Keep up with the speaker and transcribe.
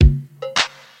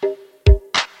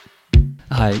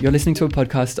Hi, you're listening to a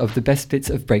podcast of the best bits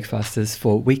of Breakfasters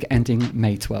for week ending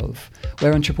May 12.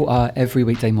 We're on Triple R every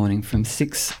weekday morning from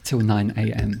 6 till 9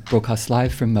 a.m, broadcast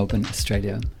live from Melbourne,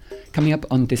 Australia. Coming up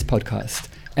on this podcast,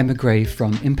 Emma Gray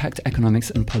from Impact Economics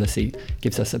and Policy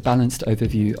gives us a balanced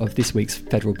overview of this week's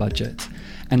federal budget.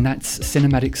 And Nat's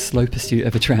cinematic slow pursuit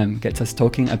of a tram gets us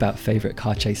talking about favourite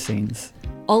car chase scenes.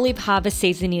 Olive harvest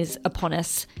season is upon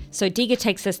us, so Digger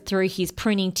takes us through his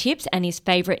pruning tips and his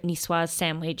favourite niçoise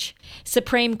sandwich.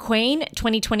 Supreme Queen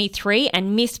 2023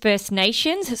 and Miss First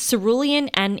Nations, Cerulean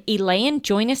and Elaine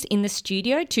join us in the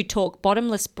studio to talk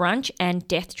bottomless brunch and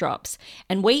death drops,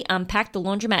 and we unpack the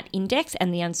laundromat index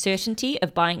and the uncertainty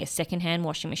of buying a second-hand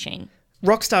washing machine.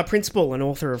 Rockstar principal and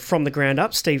author of From the Ground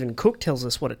Up, Stephen Cook, tells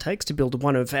us what it takes to build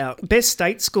one of our best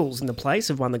state schools in the place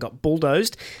of one that got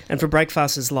bulldozed. And for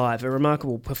Breakfasters Live, a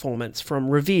remarkable performance from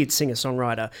revered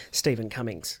singer-songwriter Stephen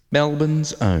Cummings.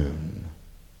 Melbourne's own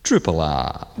Triple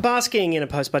R. Basking in a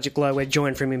post-budget glow, we're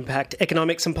joined from Impact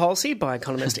Economics and Policy by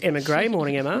economist Emma Gray.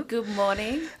 Morning, Emma. Good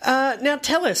morning. Now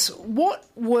tell us, what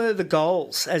were the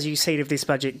goals, as you see it, of this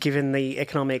budget, given the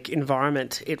economic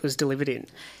environment it was delivered in?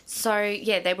 So,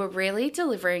 they were really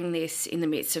delivering this in the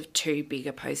midst of two big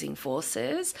opposing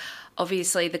forces.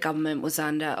 Obviously, the government was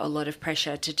under a lot of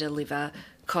pressure to deliver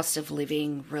cost of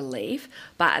living relief,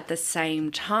 but at the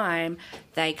same time,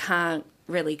 they can't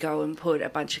really go and put a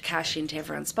bunch of cash into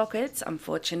everyone's pockets,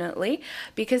 unfortunately,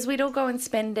 because we'd all go and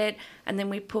spend it, and then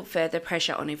we put further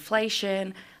pressure on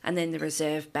inflation, and then the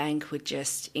Reserve Bank would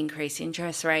just increase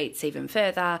interest rates even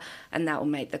further, and that will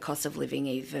make the cost of living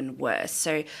even worse.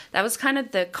 So that was kind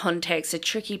of the context, a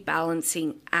tricky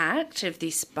balancing act of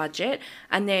this budget.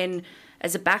 And then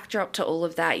as a backdrop to all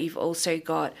of that, you've also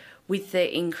got, with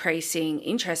the increasing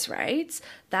interest rates,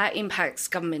 that impacts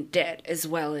government debt as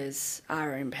well as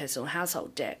our own personal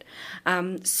household debt.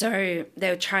 So they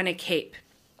were trying to keep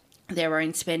their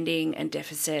own spending and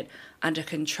deficit under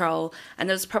control. And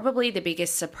that was probably the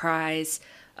biggest surprise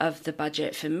of the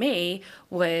budget for me,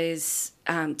 was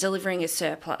delivering a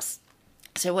surplus.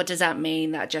 So what does that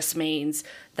mean? That just means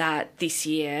that this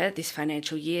year, this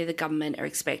financial year, the government are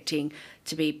expecting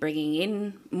to be bringing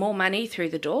in more money through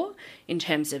the door in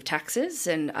terms of taxes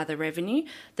and other revenue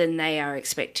than they are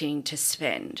expecting to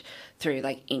spend through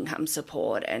like income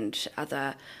support and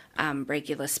other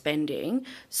regular spending.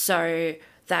 So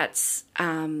that's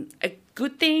a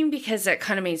good thing, because that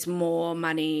kind of means more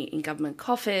money in government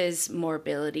coffers, more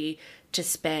ability to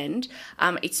spend.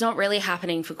 It's not really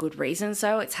happening for good reasons,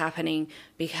 though. It's happening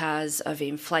because of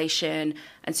inflation,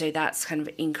 and so that's kind of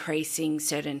increasing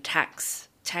certain tax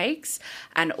takes,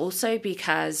 and also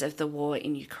because of the war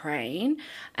in Ukraine,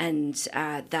 and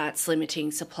that's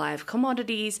limiting supply of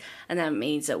commodities, and that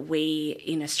means that we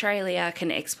in Australia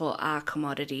can export our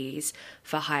commodities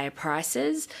for higher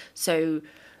prices. So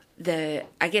the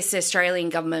Australian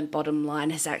government bottom line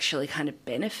has actually kind of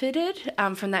benefited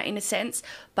from that in a sense.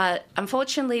 But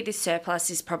unfortunately, this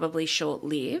surplus is probably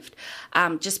short-lived,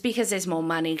 just because there's more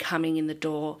money coming in the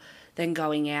door than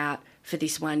going out for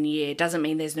this 1 year doesn't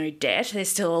mean there's no debt. There's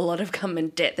still a lot of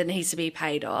government debt that needs to be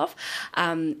paid off.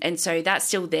 And so that's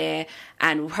still there,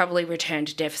 and will probably return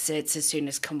to deficits as soon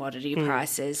as commodity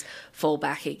prices fall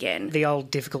back again. The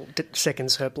old difficult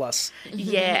second surplus.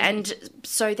 Yeah, and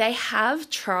so they have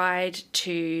tried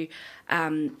to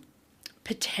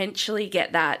potentially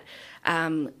get that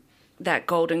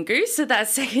golden goose, so that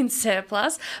second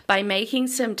surplus, by making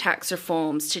some tax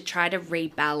reforms to try to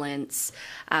rebalance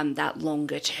that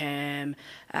longer term,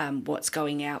 what's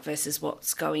going out versus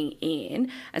what's going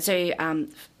in. And so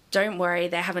don't worry,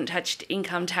 they haven't touched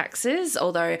income taxes,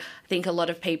 although I think a lot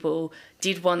of people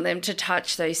did want them to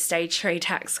touch those stage 3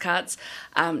 tax cuts.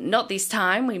 Not this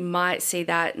time. We might see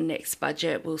that next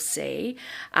budget, we'll see.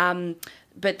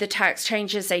 But the tax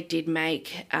changes they did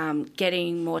make,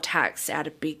 getting more tax out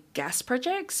of big gas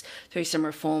projects through some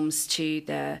reforms to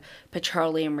the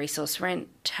petroleum resource rent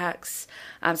tax.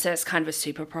 So that's kind of a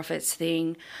super profits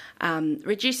thing.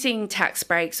 Reducing tax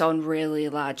breaks on really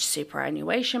large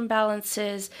superannuation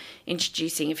balances,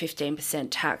 introducing a 15%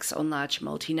 tax on large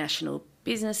multinational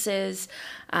businesses,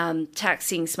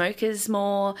 taxing smokers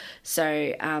more,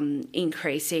 so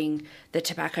increasing the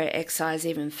tobacco excise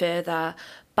even further.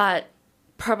 But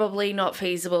probably not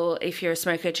feasible if you're a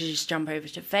smoker to just jump over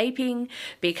to vaping,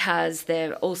 because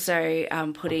they're also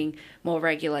putting more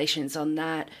regulations on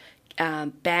that,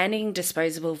 banning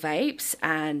disposable vapes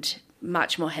and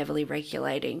much more heavily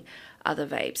regulating other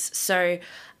vapes. So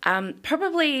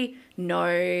probably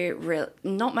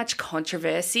not much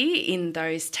controversy in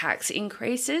those tax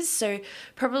increases. So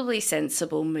probably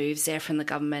sensible moves there from the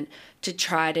government to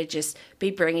try to just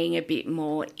be bringing a bit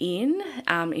more in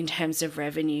terms of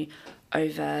revenue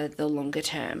over the longer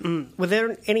term. Were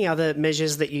there any other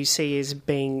measures that you see as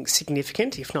being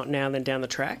significant, if not now, then down the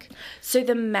track? So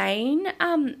the main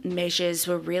measures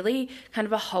were really kind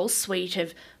of a whole suite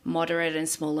of moderate and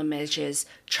smaller measures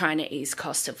trying to ease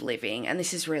cost of living, and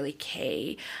this is really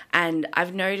key. And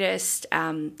I've noticed,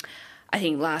 I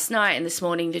think last night and this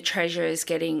morning, the Treasurer is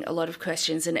getting a lot of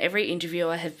questions, and every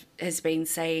interviewer has been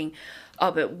saying,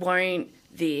 oh, but won't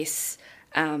this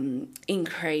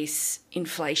increase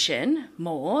inflation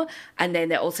more? And then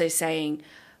they're also saying,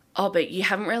 oh, but you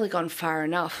haven't really gone far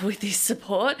enough with this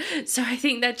support. So I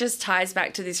think that just ties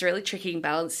back to this really tricky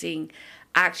balancing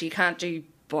act. You can't do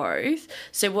both.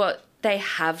 So what they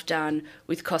have done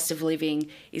with cost of living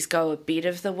is go a bit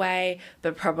of the way,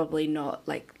 but probably not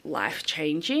like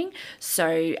life-changing.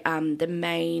 So the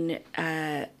main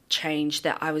change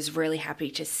that I was really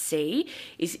happy to see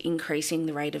is increasing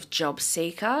the rate of job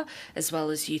seeker as well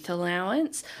as youth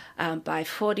allowance by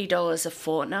 $40 a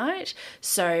fortnight.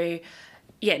 So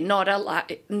yeah, not a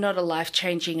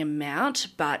life-changing amount,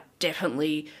 but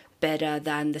definitely better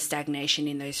than the stagnation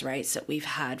in those rates that we've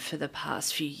had for the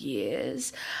past few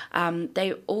years.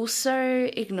 They also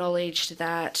acknowledged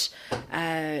that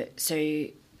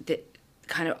that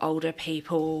kind of older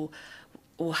people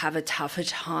will have a tougher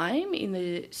time in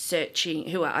the searching,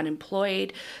 who are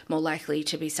unemployed, more likely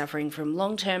to be suffering from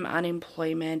long-term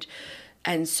unemployment.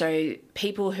 And so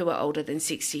people who are older than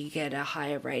 60 get a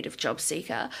higher rate of job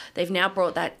seeker. They've now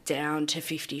brought that down to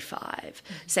 55,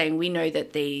 saying we know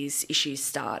that these issues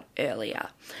start earlier.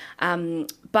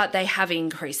 But they have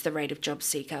increased the rate of job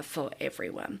seeker for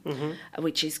everyone,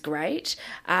 which is great.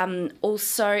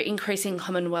 Also increasing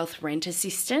Commonwealth rent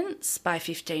assistance by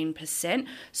 15%.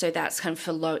 So that's kind of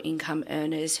for low-income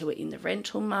earners who are in the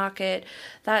rental market.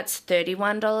 That's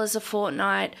 $31 a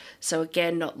fortnight. So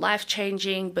again, not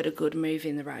life-changing, but a good move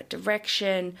in the right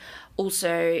direction.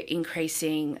 Also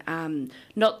increasing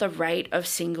not the rate of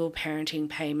single parenting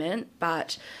payment,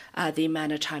 but the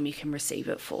amount of time you can receive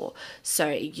it for. So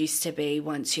it used to be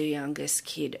once your youngest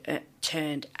kid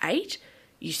turned 8,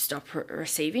 you stop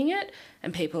receiving it.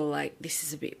 And people are like, this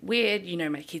is a bit weird. You know,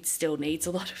 my kid still needs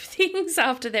a lot of things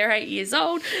after they're 8 years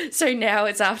old. So now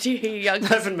it's after your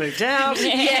youngest... I haven't moved out.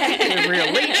 Yeah. A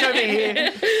real leech over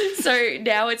here. So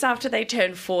now it's after they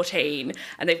turn 14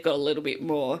 and they've got a little bit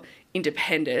more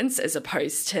independence as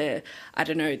opposed to, I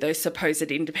don't know, those supposed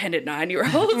independent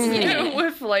 9-year-olds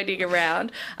were floating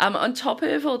around. On top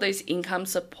of all those income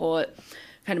support,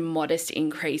 kind of modest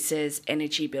increases,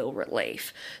 energy bill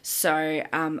relief. So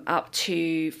up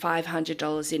to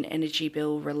 $500 in energy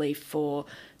bill relief for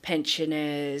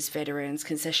pensioners, veterans,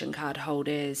 concession card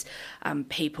holders,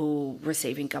 people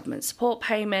receiving government support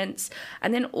payments,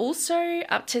 and then also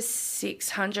up to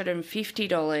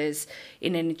 $650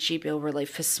 in energy bill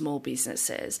relief for small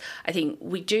businesses. I think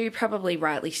we do, probably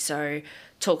rightly so,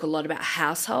 talk a lot about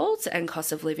households and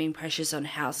cost of living pressures on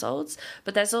households,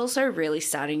 but that's also really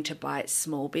starting to bite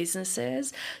small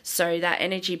businesses. So that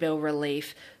energy bill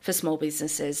relief for small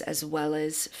businesses as well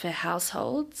as for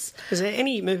households. Is there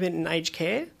any movement in aged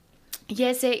care?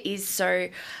 Yes, there is. So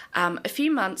a few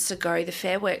months ago, the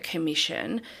Fair Work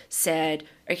Commission said,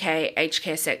 okay, aged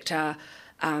care sector,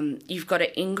 you've got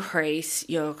to increase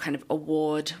your kind of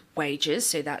award wages.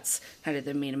 So that's kind of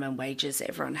the minimum wages that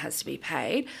everyone has to be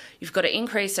paid. You've got to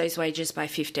increase those wages by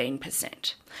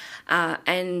 15%.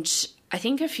 And I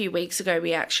think a few weeks ago,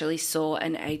 we actually saw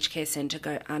an aged care centre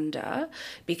go under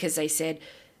because they said,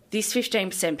 this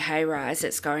 15% pay rise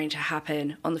that's going to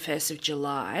happen on the 1st of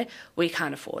July, we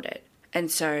can't afford it.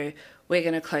 And so we're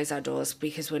going to close our doors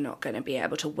because we're not going to be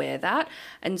able to wear that.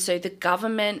 And so the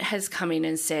government has come in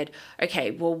and said,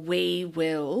 okay, well, we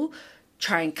will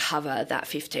try and cover that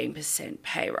 15%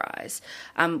 pay rise,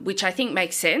 which I think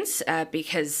makes sense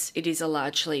because it is a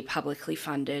largely publicly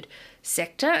funded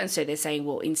sector. And so they're saying,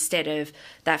 well, instead of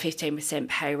that 15%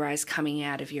 pay rise coming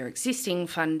out of your existing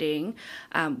funding,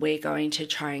 we're going to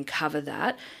try and cover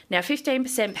that. Now,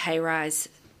 15% pay rise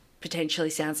potentially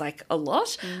sounds like a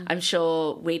lot. I'm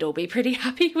sure we'd all be pretty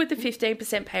happy with the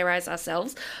 15% pay rise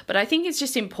ourselves, but I think it's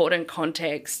just important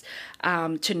context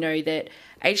to know that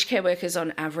aged care workers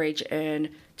on average earn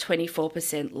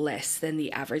 24% less than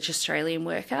the average Australian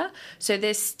worker. So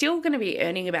they're still going to be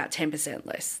earning about 10%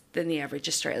 less than the average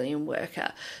Australian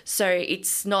worker. So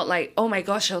it's not like, oh my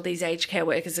gosh, all these aged care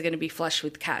workers are going to be flush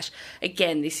with cash.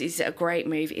 Again, this is a great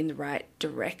move in the right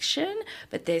direction,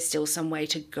 but there's still some way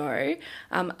to go.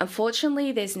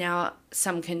 Unfortunately, there's now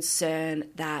some concern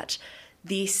that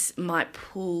this might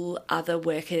pull other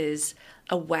workers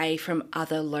away from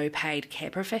other low-paid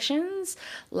care professions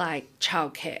like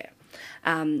childcare.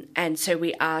 And so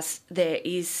we asked,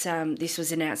 this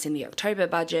was announced in the October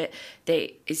budget, there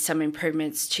is some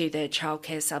improvements to the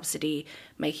childcare subsidy,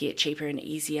 making it cheaper and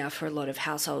easier for a lot of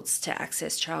households to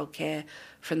access childcare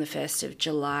from the 1st of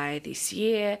July this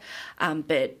year.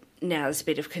 But now there's a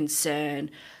bit of concern.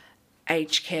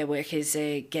 Aged care workers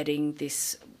are getting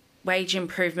this wage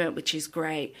improvement, which is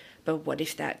great, but what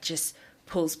if that just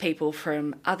pulls people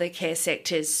from other care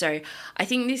sectors? So I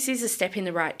think this is a step in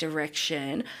the right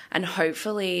direction, and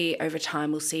hopefully over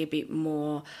time we'll see a bit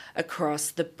more across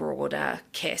the broader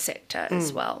care sector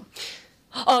as well.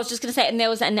 Oh, I was just going to say, and there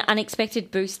was an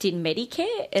unexpected boost in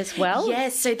Medicare as well.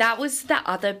 Yes, so that was the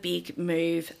other big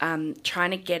move,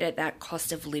 trying to get at that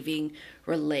cost of living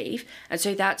relief. And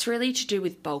so that's really to do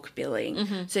with bulk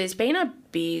billing. So there's been a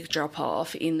big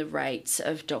drop-off in the rates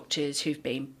of doctors who've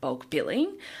been bulk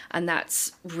billing, and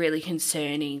that's really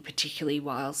concerning, particularly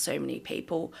while so many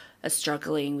people are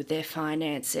struggling with their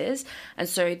finances. And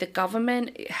so the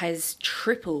government has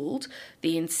tripled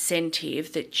the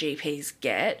incentive that GPs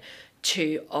get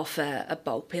to offer a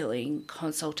bulk billing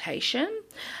consultation.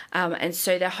 And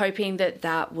so they're hoping that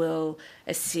that will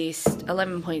assist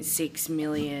 11.6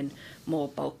 million more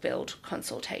bulk billed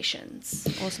consultations.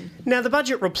 Awesome. Now, the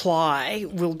budget reply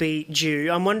will be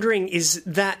due. I'm wondering, is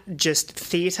that just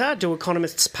theatre? Do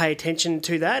economists pay attention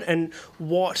to that? And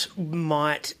what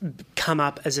might come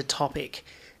up as a topic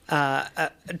for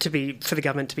the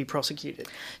government to be prosecuted?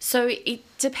 So it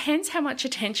depends how much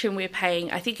attention we're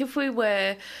paying. I think if we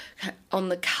were on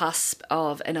the cusp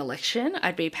of an election,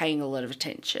 I'd be paying a lot of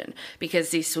attention, because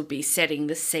this would be setting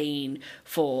the scene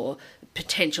for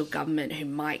potential government who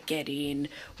might get in,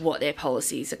 what their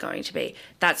policies are going to be.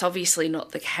 That's obviously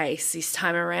not the case this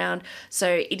time around.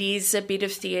 So it is a bit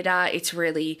of theatre. It's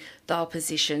really the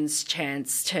opposition's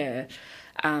chance to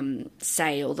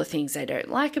say all the things they don't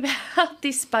like about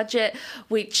this budget,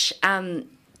 which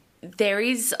there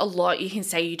is a lot you can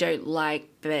say you don't like,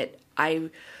 but I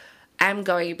am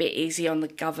going a bit easy on the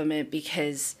government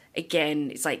because, again,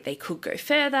 it's like they could go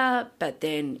further, but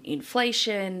then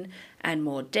inflation and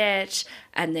more debt,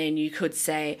 and then you could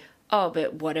say, oh,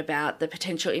 but what about the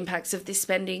potential impacts of this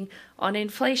spending on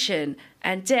inflation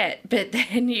and debt? But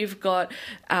then you've got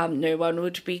no one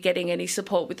would be getting any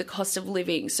support with the cost of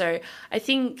living. So I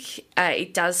think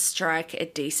it does strike a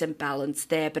decent balance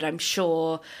there, but I'm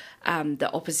sure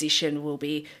the opposition will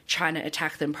be trying to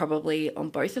attack them probably on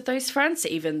both of those fronts,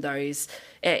 even though you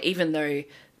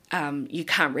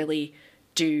can't really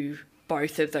do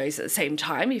both of those at the same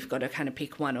time. You've got to kind of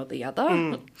pick one or the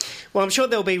other. Well, I'm sure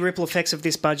there'll be ripple effects of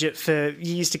this budget for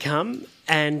years to come,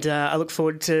 and I look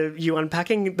forward to you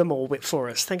unpacking them all for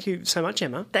us. Thank you so much,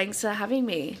 Emma. Thanks for having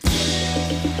me.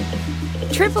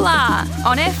 Triple R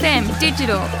on FM,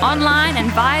 digital, online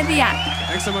and via the app.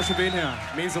 Thanks so much for being here.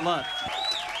 It means a lot.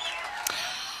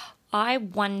 I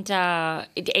wonder,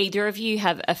 did either of you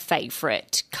have a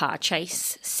favourite car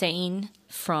chase scene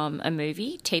from a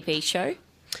movie, TV show?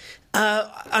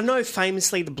 I know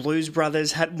famously the Blues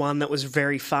Brothers had one that was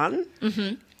very fun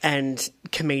and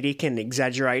comedic and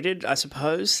exaggerated, I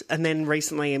suppose. And then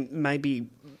recently, maybe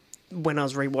when I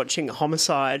was rewatching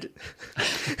Homicide,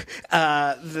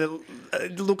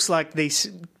 it looks like this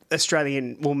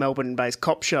Australian, Melbourne-based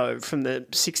cop show from the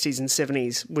 60s and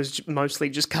 70s was mostly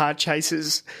just car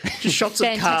chases, just shots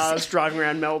of cars driving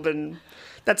around Melbourne.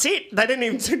 That's it. They didn't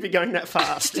even seem to be going that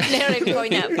fast. They're not even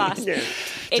going that fast. Yeah.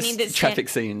 Just traffic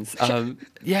scenes. I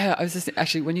was just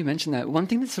actually, when you mentioned that, one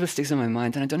thing that sort of sticks in my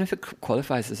mind, and I don't know if it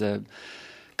qualifies as a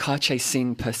car chase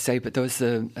scene per se, but there was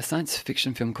a science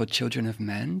fiction film called Children of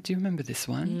Men. Do you remember this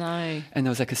one? No. And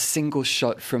there was like a single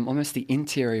shot from almost the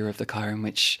interior of the car in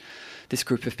which this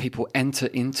group of people enter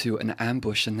into an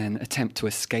ambush and then attempt to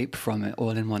escape from it all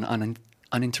in one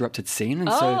uninterrupted scene. And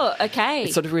okay.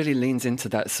 It sort of really leans into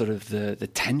that sort of the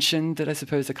tension that I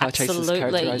suppose a car chase is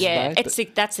characterised by.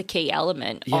 That's a key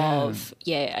element of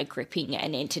a gripping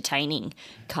and entertaining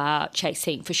car chase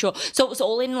scene for sure. So it was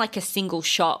all in like a single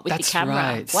shot with the camera.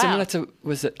 That's right. Wow. Similar to,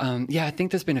 I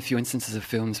think there's been a few instances of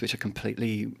films which are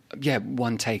completely,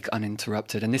 one take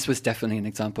uninterrupted. And this was definitely an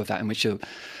example of that, in which you're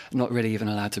not really even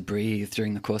allowed to breathe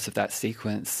during the course of that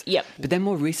sequence. Yep. But then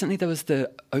more recently there was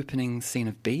the opening scene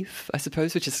of Beef, I suppose,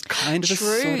 which is kind of True.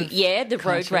 a sort of the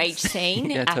road rage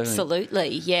scene. Yeah, totally. Absolutely.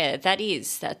 Yeah,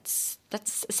 that's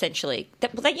essentially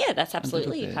that's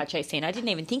absolutely a car chase scene. I didn't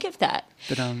even think of that.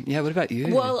 But what about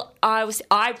you? Well, I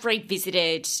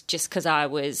revisited just because I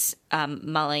was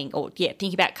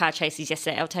thinking about car chases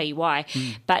yesterday. I'll tell you why.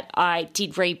 But I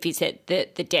did revisit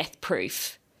the Death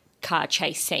Proof car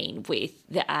chase scene with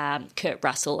Kurt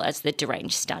Russell as the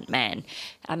deranged stuntman.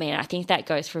 I mean, I think that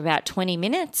goes for about 20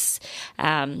 minutes.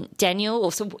 Daniel,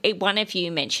 also one of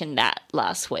you mentioned that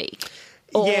last week.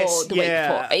 Or the week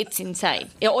before. It's insane.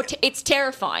 It's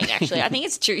terrifying, actually. I think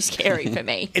it's too scary for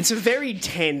me. It's a very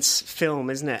tense film,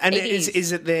 isn't it? And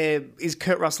is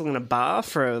Kurt Russell in a bar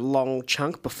for a long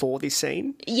chunk before this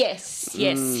scene? Yes,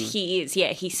 he is.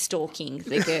 Yeah, he's stalking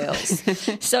the girls.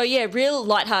 So, yeah, real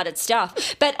lighthearted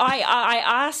stuff. But I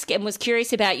asked and was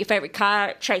curious about your favourite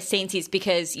car chase scenes is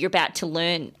because you're about to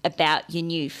learn about your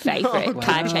new favourite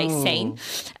car chase scene.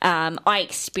 I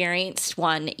experienced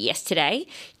one yesterday.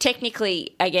 Technically,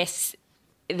 I guess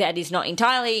that is not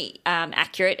entirely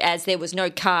accurate as there was no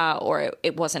car or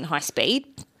it wasn't high speed.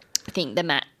 I think the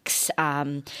max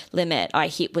limit I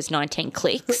hit was 19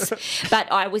 clicks.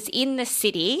 But I was in the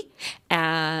city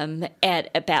at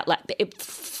about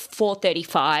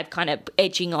 4:35, kind of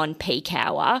edging on peak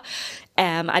hour.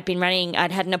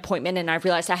 I'd had an appointment and I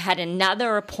realised I had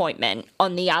another appointment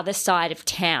on the other side of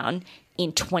town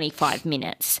in 25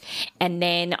 minutes. And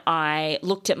then I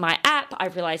looked at my app. I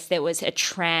realised there was a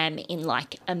tram in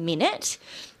like a minute.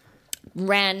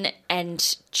 Ran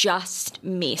and just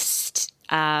missed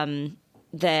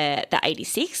the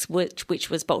 86, which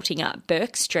was bolting up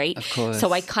Burke Street. Of course.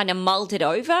 So I kind of mulled it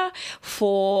over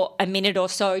for a minute or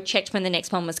so, checked when the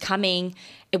next one was coming.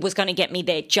 It was going to get me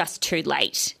there just too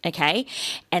late, okay?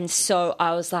 And so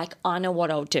I was like, I know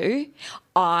what I'll do.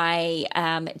 I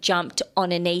jumped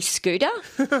on an e-scooter.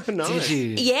 Nice. Did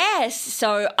you? Yes.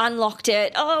 So unlocked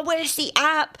it. Oh, where's the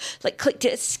app? Like clicked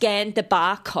it, scanned the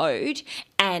barcode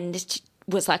and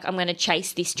was like, I'm going to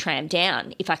chase this tram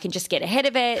down. If I can just get ahead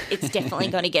of it, it's definitely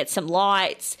going to get some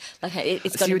lights. Like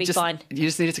it's going to be fine. You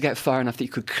just needed to get far enough that you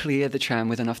could clear the tram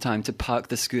with enough time to park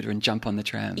the scooter and jump on the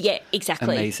tram. Yeah,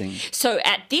 exactly. Amazing. So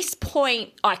at this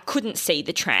point, I couldn't see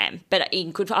the tram, but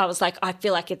I was like, I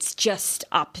feel like it's just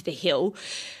up the hill.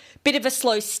 Bit of a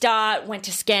slow start, went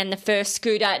to scan the first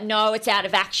scooter. No, it's out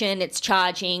of action, it's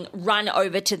charging. Run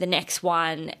over to the next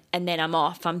one, and then I'm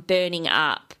off. I'm burning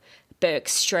up Burke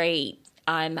Street.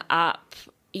 I'm up,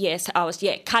 I was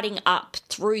cutting up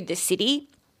through the city.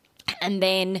 And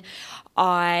then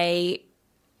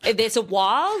there's a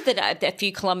while a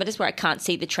few kilometres where I can't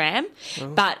see the tram,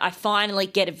 but I finally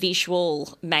get a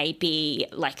visual maybe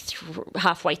like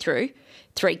halfway through,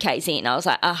 3 Ks in. I was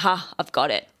like, I've got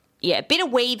it. Yeah, a bit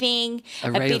of weaving.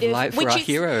 A ray of light for our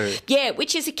hero. Yeah,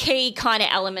 which is a key kind of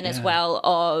element as well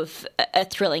of a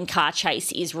thrilling car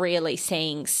chase is really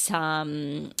seeing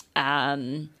some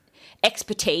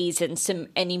expertise and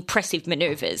impressive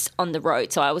manoeuvres on the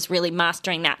road. So I was really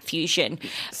mastering that fusion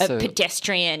of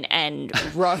pedestrian and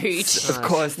road Of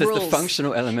course, there's rules. the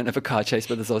functional element of a car chase,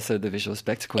 but there's also the visual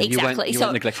spectacle. Exactly. You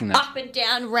weren't neglecting that. Up and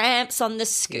down ramps on the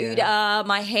scooter,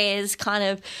 my hair's kind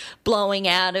of blowing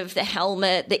out of the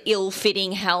helmet, the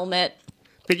ill-fitting helmet.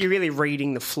 But you're really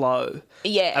reading the flow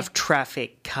of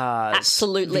traffic, cars,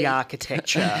 absolutely, the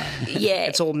architecture.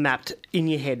 It's all mapped in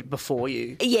your head before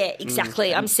you. Yeah,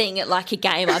 exactly. I'm seeing it like a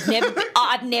game.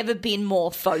 I've never been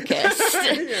more focused.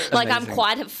 Like I'm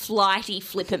quite a flighty,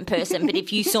 flippant person, but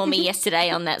if you saw me yesterday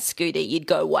on that scooter, you'd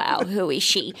go, wow, who is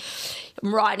she?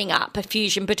 I'm riding up a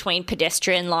fusion between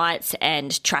pedestrian lights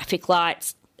and traffic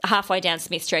lights. Halfway down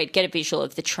Smith Street, get a visual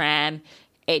of the tram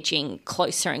edging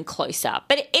closer and closer.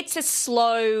 But it's a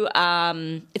slow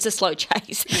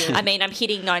chase. Yeah. I mean, I'm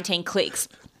hitting 19 clicks.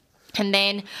 And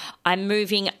then I'm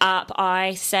moving up,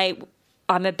 I say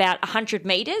I'm about 100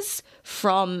 metres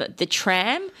from the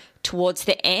tram towards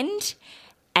the end,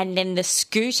 and then the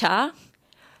scooter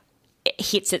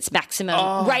hits its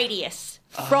maximum radius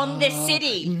from the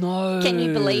city. No. Can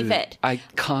you believe it? I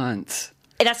can't.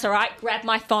 That's all right. Grab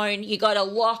my phone. You got to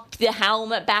lock the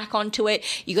helmet back onto it.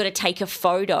 You got to take a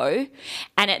photo.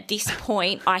 And at this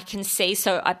point, I can see.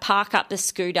 So I park up the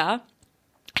scooter,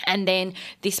 and then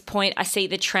this point, I see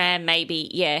the tram. Maybe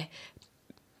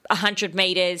 100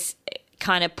 meters,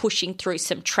 kind of pushing through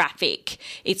some traffic.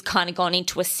 It's kind of gone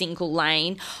into a single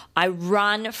lane. I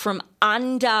run from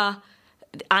under.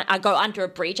 I go under a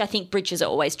bridge. I think bridges are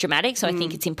always dramatic, so I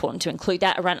think it's important to include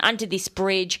that. I run under this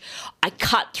bridge. I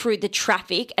cut through the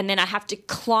traffic, and then I have to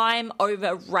climb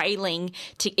over railing.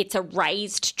 It's a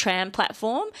raised tram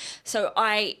platform, so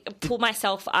I pull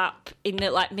myself up in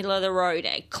the middle of the road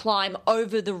and climb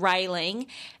over the railing,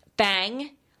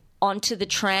 bang, onto the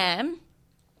tram.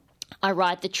 I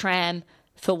ride the tram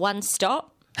for one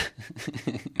stop,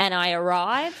 and I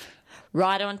arrive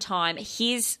right on time.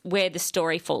 Here's where the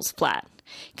story falls flat.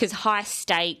 Because high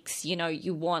stakes,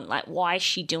 you want, why is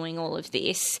she doing all of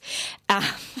this?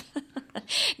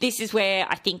 This is where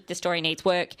I think the story needs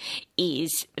work,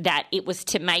 is that it was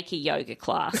to make a yoga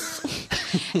class.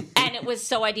 And it was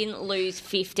so I didn't lose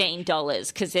 $15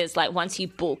 because there's like once you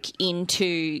book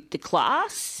into the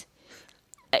class,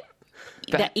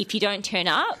 that if you don't turn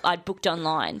up, I'd booked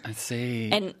online. I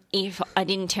see. And if I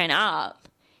didn't turn up,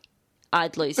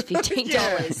 I'd lose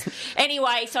 $15.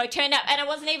 Anyway, so I turned up, and I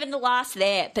wasn't even the last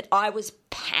there, but I was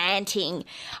panting.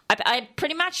 I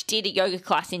pretty much did a yoga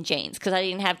class in jeans because I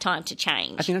didn't have time to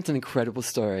change. I think that's an incredible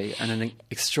story and an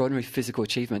extraordinary physical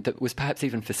achievement that was perhaps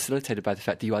even facilitated by the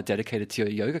fact that you are dedicated to your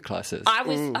yoga classes.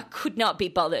 I could not be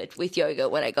bothered with yoga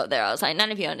when I got there. I was like,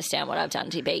 none of you understand what I've done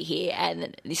to be here,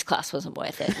 and this class wasn't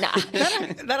worth it. Nah.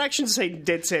 That action scene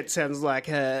dead set sounds like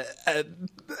a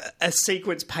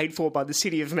sequence paid for by the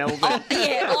city of Melbourne.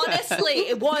 Yeah, honestly,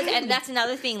 it was. And that's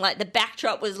another thing. Like, the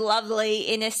backdrop was lovely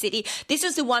in a city. This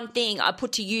is the one thing I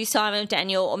put to you, Simon,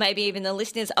 Daniel, or maybe even the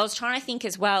listeners. I was trying to think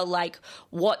as well, like,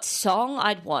 what song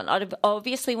I'd want. I'd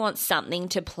obviously want something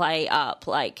to play up.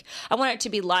 Like, I want it to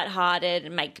be lighthearted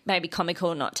and maybe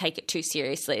comical, not take it too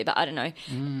seriously. But I don't know.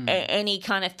 Any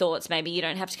kind of thoughts? Maybe you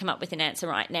don't have to come up with an answer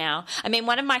right now. I mean,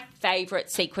 one of my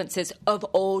favourite sequences of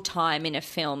all time in a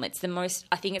film, I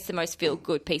think it's the most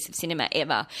feel-good piece of cinema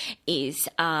ever, is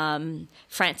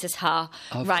Frances Ha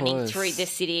running through the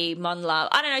city, Mon Love.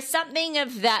 I don't know, something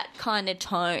of that kind of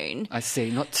tone. I see.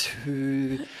 Not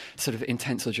too sort of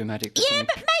intense or dramatic. Yeah,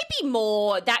 but maybe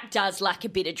more. That does lack a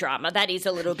bit of drama. That is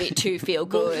a little bit too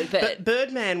feel-good. But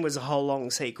Birdman was a whole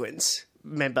long sequence.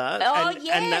 Remember? Oh,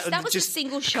 yes, that was just a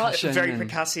single shot. Very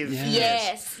percussive.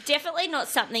 Yes, definitely not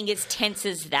something as tense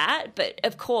as that, but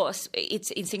of course it's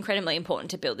incredibly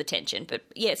important to build the tension. But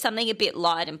yeah, something a bit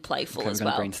light and playful as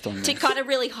well, to kind of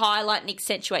really highlight and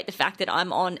accentuate the fact that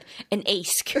I'm on an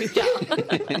e-scooter.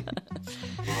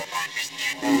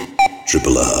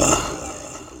 Triple R.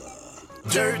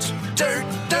 Dirt, dirt,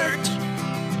 dirt.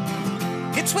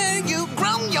 It's where you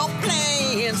grow your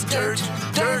plants. Dirt,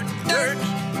 dirt, dirt.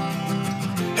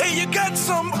 Hey, you got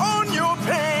some on your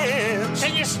pants.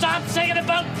 Can you stop singing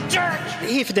about dirt?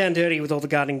 Here for Down Dirty with all the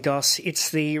gardening goss,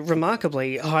 it's the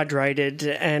remarkably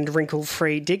hydrated and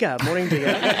wrinkle-free Digger. Morning,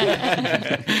 Digger.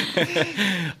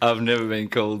 I've never been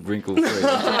called wrinkle-free.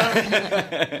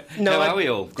 No, How are we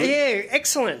all? Good? Yeah,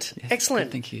 excellent. Yes,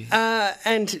 excellent. Thank you.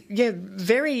 And, yeah,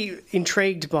 very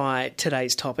intrigued by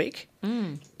today's topic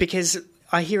because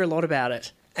I hear a lot about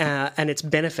it and its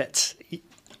benefits.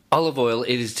 Olive oil,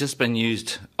 it has just been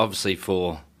used, obviously,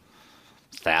 for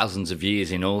thousands of years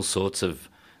in all sorts of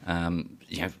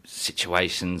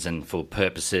situations and for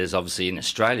purposes. Obviously, in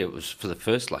Australia, it was for the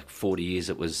first 40 years,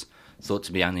 it was thought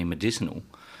to be only medicinal.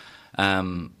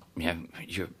 The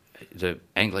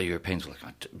Anglo-Europeans were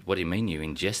like, "What do you mean you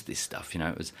ingest this stuff?"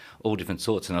 It was all different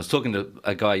sorts. And I was talking to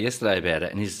a guy yesterday about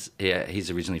it, and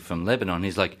he's originally from Lebanon.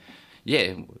 He's like,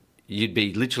 "Yeah." You'd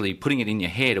be literally putting it in your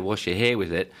hair to wash your hair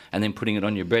with it and then putting it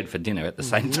on your bread for dinner at the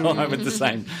same time with the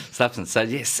same substance. So,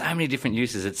 yeah, so many different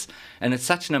uses. It's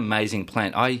such an amazing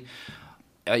plant.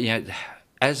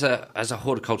 As a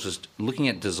horticulturist, looking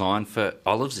at design for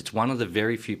olives, it's one of the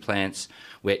very few plants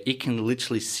where it can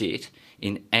literally sit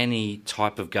in any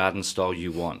type of garden style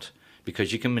you want,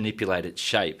 because you can manipulate its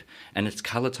shape, and its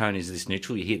colour tone is this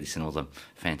neutral. You hear this in all the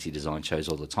fancy design shows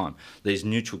all the time. These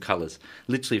neutral colours.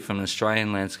 Literally from an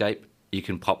Australian landscape, you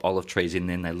can pop olive trees in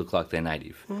there and they look like they're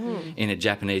native. In a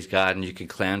Japanese garden, you could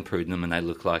clown prune them and they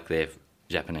look like they're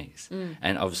Japanese.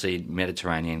 And obviously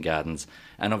Mediterranean gardens,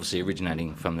 and obviously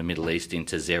originating from the Middle East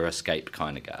into xeriscape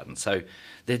kind of gardens. So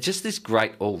they're just this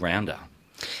great all-rounder.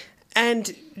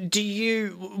 And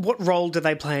what role do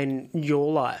they play in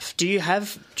your life? Do you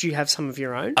have some of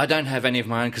your own? I don't have any of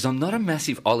my own because I'm not a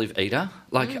massive olive eater.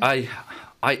 I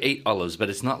eat olives, but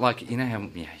it's not like, how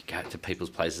you go to people's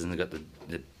places and they've got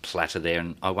the platter there,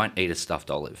 and I won't eat a stuffed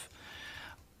olive.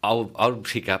 I'll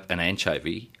pick up an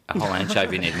anchovy, a whole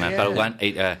anchovy and eat them, but I won't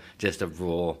eat just a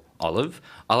raw olive.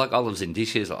 I like olives in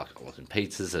dishes. I like olives in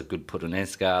pizzas. A good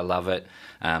puttanesca. I love it.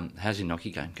 How's your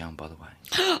gnocchi game going, by the way?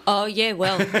 Oh, yeah,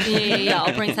 well, yeah.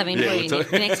 I'll bring something for you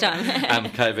next time.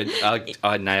 COVID,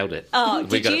 I nailed it. Oh,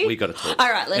 we got to talk. All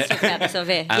right, let's talk about this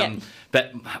over here.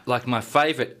 But, my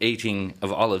favourite eating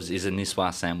of olives is a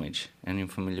niçoise sandwich. Anyone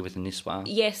familiar with a niçoise?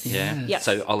 Yes. Yeah. Yep.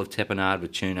 So olive tapenade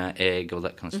with tuna, egg, all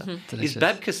that kind of stuff. Delicious. Is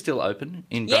Babka still open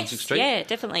in Brunswick Street? Yeah,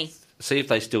 definitely. See if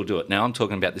they still do it. Now, I'm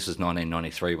talking about this was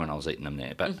 1993 when I was eating them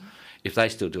there, but if they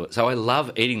still do it. So I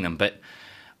love eating them, but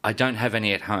I don't have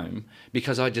any at home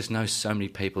because I just know so many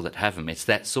people that have them. It's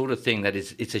that sort of thing that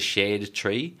it's a shared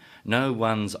tree. No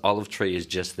one's olive tree is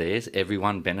just theirs.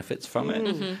 Everyone benefits from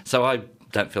it. So I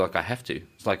don't feel like I have to.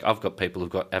 It's like I've got people who've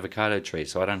got avocado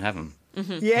trees, so I don't have them.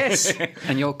 Yes.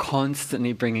 And you're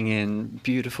constantly bringing in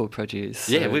beautiful produce.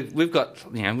 Yeah, we've got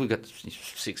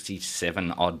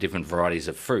 67 odd different varieties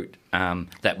of fruit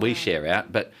that we share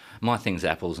out, but my thing's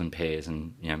apples and pears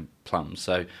and plums.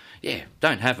 So yeah,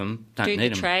 don't have them, don't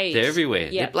need them. Trades. They're everywhere.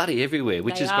 Yep. They're bloody everywhere,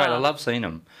 which They is great. I are. love seeing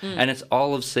them. And it's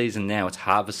olive season now. It's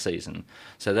harvest season.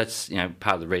 So that's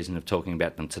part of the reason of talking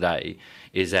about them today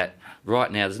is that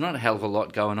right now there's not a hell of a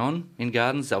lot going on in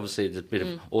gardens. Obviously, there's a bit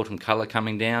of autumn colour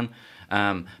coming down.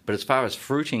 But as far as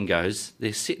fruiting goes,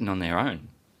 they're sitting on their own.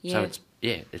 Yeah. So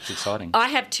it's exciting. I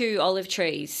have 2 olive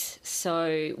trees.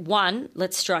 So 1,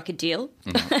 let's strike a deal.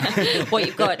 What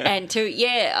you've got, and 2,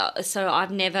 so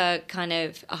I've never kind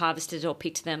of harvested or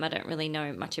picked them. I don't really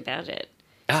know much about it.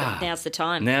 So now's the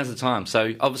time. Now's the time.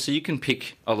 So obviously you can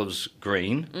pick olives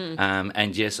green,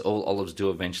 and yes, all olives do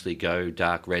eventually go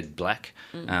dark red, black.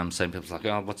 Some people's like,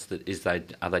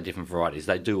 are they different varieties?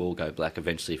 They do all go black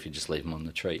eventually if you just leave them on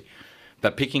the tree.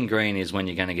 But picking green is when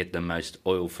you're going to get the most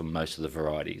oil from most of the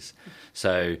varieties.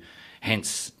 So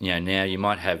hence, now you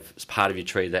might have part of your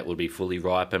tree that will be fully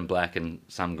ripe and black and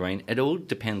some green. It all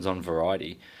depends on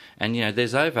variety. And,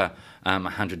 there's over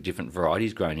 100 different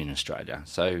varieties grown in Australia.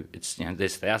 So it's,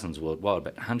 there's thousands worldwide,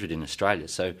 but 100 in Australia.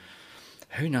 So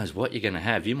who knows what you're going to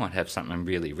have? You might have something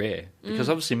really rare. Because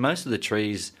obviously most of the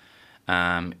trees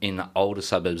in the older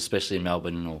suburbs, especially in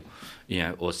Melbourne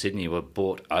or Sydney, were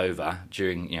bought over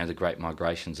during the great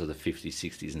migrations of the 50s,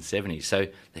 60s and 70s. So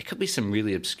there could be some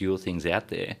really obscure things out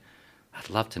there.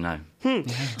 I'd love to know.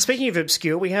 Speaking of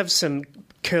obscure, we have some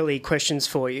curly questions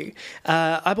for you.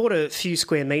 I bought a few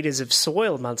square metres of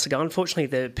soil months ago. Unfortunately,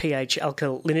 the pH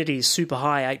alkalinity is super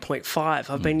high, 8.5.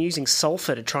 I've been using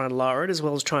sulphur to try and lower it, as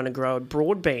well as trying to grow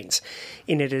broad beans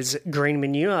in it as green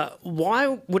manure.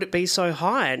 Why would it be so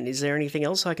high, and is there anything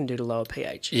else I can do to lower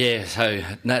pH? Yeah, so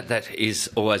that is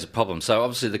always a problem. So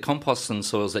obviously the composts and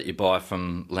soils that you buy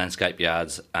from landscape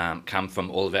yards come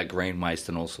from all of our green waste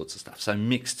and all sorts of stuff. So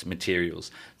mixed materials,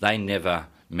 they never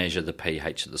measure the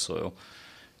pH of the soil.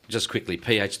 Just quickly,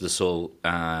 pH of the soil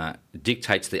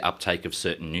dictates the uptake of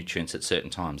certain nutrients at certain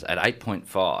times. At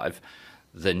 8.5,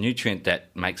 the nutrient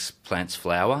that makes plants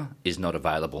flower is not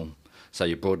available. So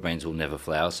your broad beans will never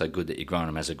flower, so good that you're growing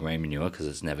them as a green manure because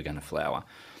it's never going to flower.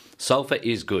 Sulphur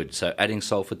is good, so adding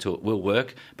sulphur to it will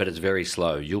work, but it's very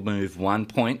slow. You'll move 1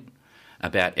 point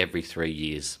about every 3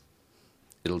 years.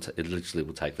 It literally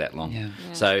will take that long. Yeah.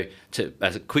 So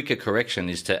as a quicker correction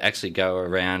is to actually go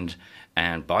around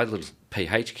and buy a little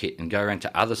pH kit and go around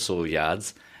to other soil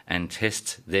yards and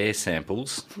test their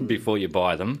samples before you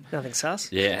buy them. Nothing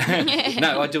sus? Yeah.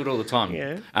 No, I do it all the time.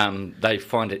 Yeah. They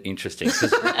find it interesting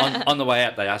because on the way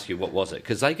out they ask you what was it,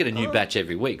 because they get a new batch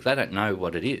every week. They don't know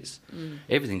what it is.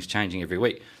 Everything's changing every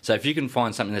week. So if you can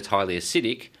find something that's highly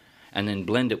acidic and then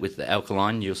blend it with the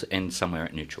alkaline, you'll end somewhere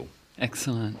at neutral.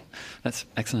 Excellent. That's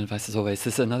excellent advice as always.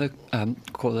 There's another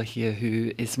caller here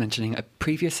who is mentioning a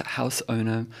previous house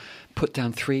owner put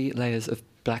down 3 layers of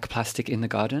black plastic in the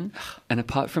garden, and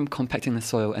apart from compacting the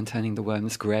soil and turning the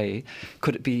worms grey,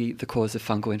 could it be the cause of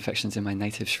fungal infections in my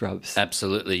native shrubs?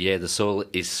 Absolutely, yeah. The soil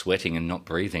is sweating and not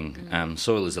breathing.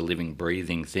 Soil is a living,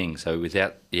 breathing thing. So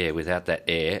without that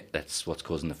air, that's what's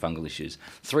causing the fungal issues.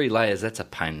 3 layers, that's a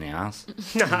pain in the ass.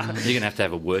 You're going to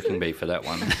have a working bee for that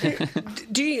one.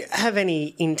 Do you have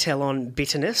any intel on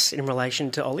bitterness in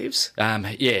relation to olives?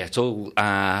 Yeah, it's all...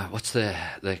 what's the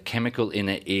chemical in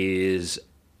it is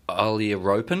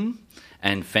oleoropin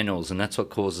and phenols, and that's what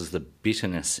causes the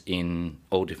bitterness in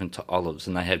all different olives,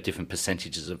 and they have different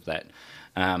percentages of that.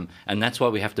 And that's why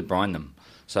we have to brine them.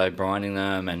 So brining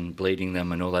them and bleeding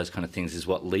them and all those kind of things is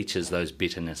what leaches those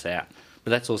bitterness out.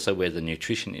 But that's also where the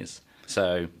nutrition is.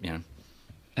 So,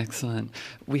 Excellent.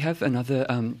 We have another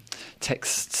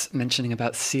text mentioning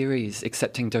about Ceres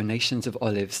accepting donations of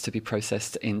olives to be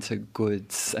processed into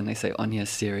goods, and they say Anya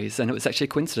Ceres. And it was actually a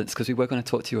coincidence because we were going to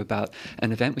talk to you about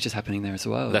an event which is happening there as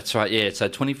well. That's right, yeah. So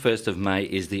 21st of May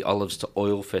is the Olives to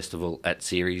Oil Festival at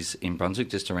Ceres in Brunswick,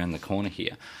 just around the corner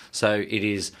here. So it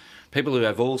is people who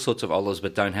have all sorts of olives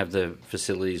but don't have the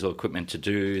facilities or equipment to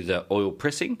do the oil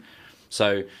pressing.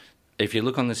 So if you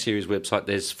look on the Ceres website,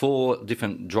 there's 4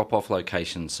 different drop-off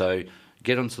locations. So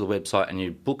get onto the website and you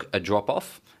book a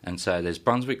drop-off. And so there's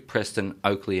Brunswick, Preston,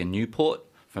 Oakley and Newport,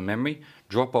 from memory.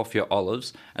 Drop off your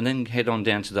olives and then head on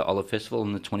down to the Olive Festival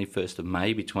on the 21st of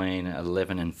May between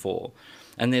 11 and 4.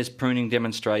 And there's pruning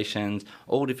demonstrations,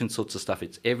 all different sorts of stuff.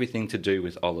 It's everything to do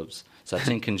with olives. So it's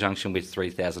in conjunction with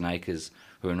 3,000 Acres,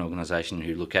 who are an organisation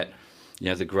who look at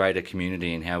the greater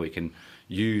community and how we can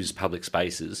use public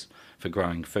spaces for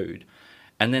growing food.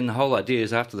 And then the whole idea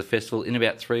is after the festival, in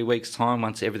about 3 weeks' time,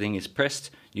 once everything is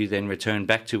pressed, you then return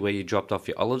back to where you dropped off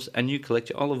your olives and you collect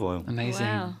your olive oil. Amazing.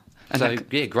 Wow. And So,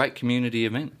 great community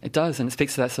event. it does, and it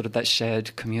speaks to that sort of that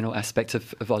shared communal aspect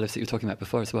of olives that you were talking about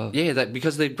before as well. Yeah,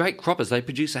 because they're great croppers. They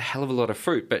produce a hell of a lot of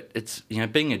fruit, but it's,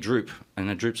 being a drupe, and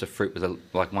a drupe's a fruit with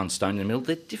like one stone in the middle,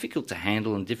 they're difficult to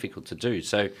handle and difficult to do.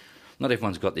 So not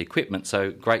everyone's got the equipment,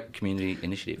 so great community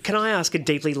initiative. Can I ask a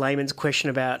deeply layman's question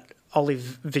about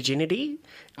olive virginity?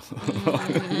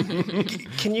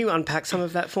 Can you unpack some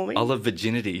of that for me? Olive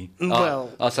virginity.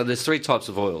 Well... so there's 3 types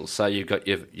of oils. So you've got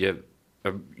your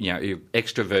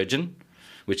extra virgin,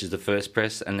 which is the first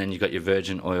press, and then you've got your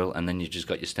virgin oil, and then you've just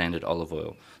got your standard olive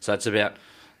oil. So it's about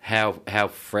how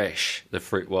fresh the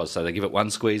fruit was. So they give it one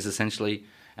squeeze, essentially,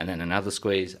 and then another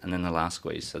squeeze, and then the last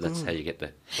squeeze. So that's how you get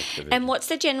the extra virgin. And what's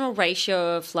the general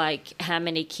ratio of, like, how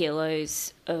many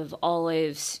kilos of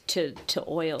olives to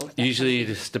oil? Usually,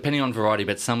 depending on variety,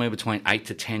 but somewhere between 8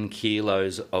 to 10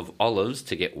 kilos of olives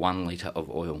to get 1 litre of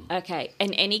oil. Okay.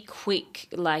 And any quick,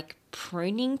 like,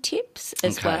 pruning tips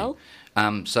as well?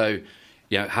 So,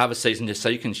 harvest season, just so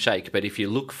you can shake, but if you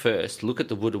look at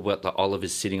the wood of what the olive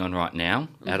is sitting on right now,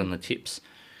 out on the tips.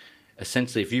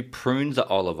 Essentially, if you prune the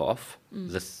olive off,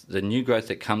 the new growth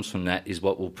that comes from that is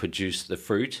what will produce the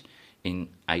fruit in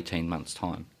 18 months'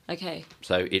 time. Okay.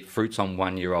 So it fruits on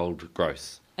 1-year-old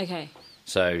growth. Okay.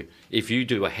 So if you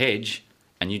do a hedge,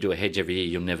 and you do a hedge every year,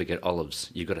 you'll never get olives.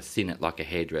 You've got to thin it like a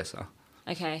hairdresser.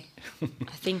 Okay.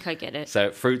 I think I get it. So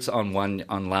it fruits on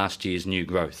last year's new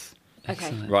growth. Okay.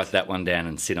 Excellent. Write that one down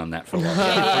and sit on that for a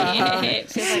while.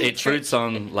 It fruits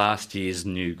on last year's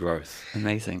new growth.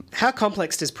 Amazing. How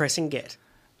complex does pressing get?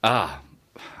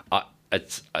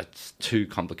 It's too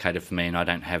complicated for me, and I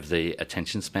don't have the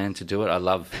attention span to do it. I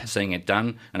love seeing it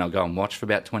done, and I'll go and watch for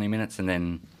about 20 minutes, and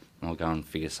then I'll go and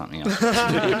figure something out.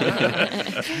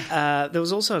 There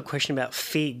was also a question about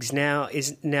figs.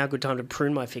 Is now a good time to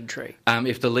prune my fig tree?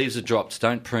 If the leaves are dropped,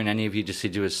 don't prune any of your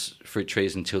deciduous fruit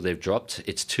trees until they've dropped.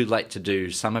 It's too late to do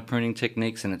summer pruning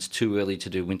techniques, and it's too early to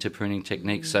do winter pruning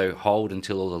techniques, so hold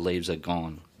until all the leaves are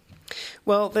gone.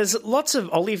 Well, there's lots of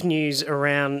olive news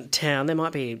around town. There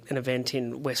might be an event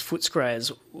in West Footscray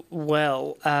as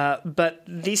well. But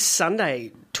this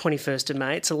Sunday, 21st of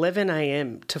May, it's 11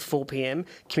 a.m. to 4 p.m,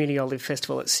 Community Olive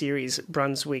Festival at Ceres,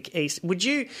 Brunswick East.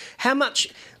 How much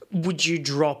would you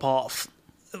drop off?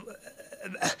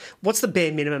 What's the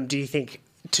bare minimum, do you think,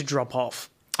 to drop off?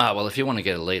 Well, if you want to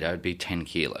get a litre, it'd be 10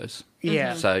 kilos.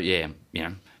 Yeah. So,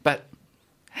 but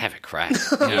have a crack.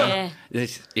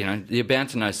 You're bound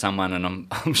to know someone, and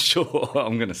I'm sure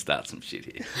I'm going to start some shit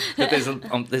here. But there's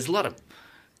a lot of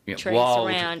trees wild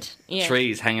around. Yeah.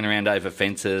 trees hanging around over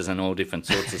fences and all different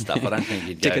sorts of stuff. I don't think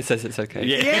you'd go. Dicker says it's okay.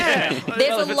 Yeah. There's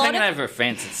if a it's lot hanging of... over a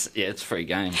fence, it's free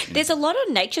game. There's a lot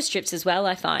of nature strips as well,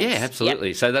 I find. Yeah, absolutely.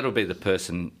 Yep. So that'll be the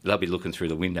person, they'll be looking through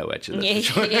the window at you. That's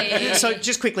for sure. Yeah. So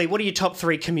just quickly, what are your top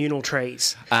 3 communal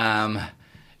trees?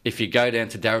 If you go down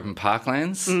to Darebin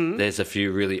Parklands, there's a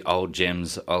few really old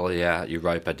gems, Olea,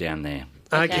 Europa down there.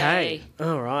 Okay.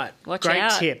 All right. Watch Great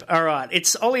out. tip. All right.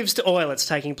 It's Olives to Oil. It's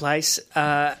taking place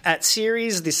at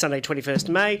Ceres this Sunday, 21st of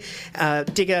May.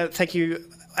 Digger, thank you,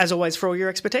 as always, for all your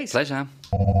expertise. Pleasure.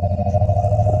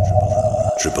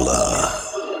 Triple R.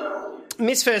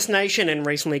 Miss First Nation and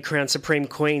recently crowned Supreme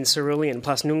Queen Cerulean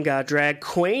plus Noongar drag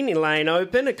queen Elaine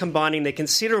Open are combining their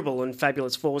considerable and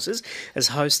fabulous forces as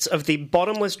hosts of the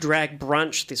Bottomless Drag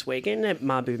Brunch this weekend at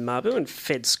Mabu Mabu and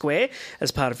Fed Square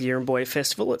as part of the Yirramboy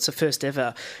Festival. It's the first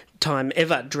time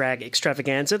ever drag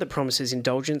extravaganza that promises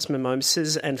indulgence,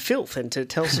 mimosas and filth. And to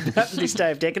tell us about this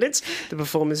day of decadence, the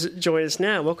performers join us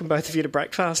now. Welcome both of you to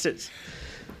Breakfasters.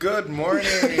 Good morning.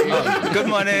 Good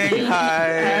morning.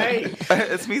 Hi. Hey.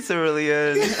 It's me,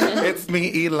 Cerulean. It's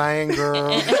me, Elaine,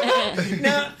 girl.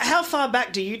 Now, how far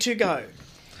back do you two go?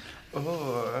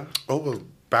 Oh,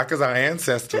 back as our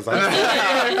ancestors.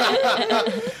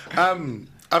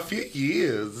 A few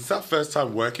years. It's our first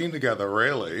time working together,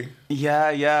 really.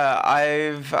 Yeah.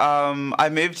 I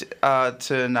moved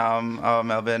to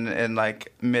Melbourne in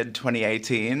like mid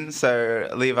 2018. So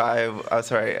Elaine.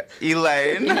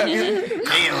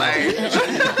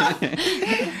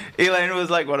 Elaine was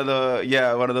like one of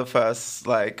the first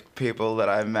like people that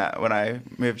I met when I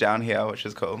moved down here, which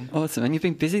is cool. Awesome. And you've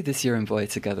been busy this year in Boy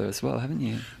together as well, haven't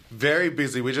you? Very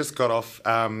busy. We just got off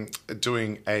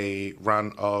doing a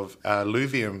run of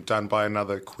Luvium done by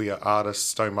another queer artist,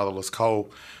 Stone Motherless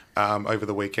Cole, over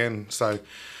the weekend. So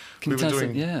Can you tell us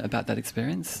about that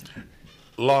experience?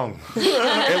 Long.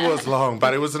 It was long,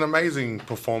 but it was an amazing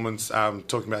performance,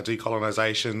 talking about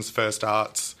decolonisations,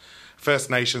 First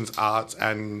Nations arts,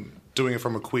 and doing it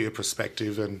from a queer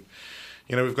perspective. And,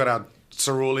 we've got our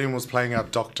Cerulean was playing our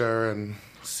doctor and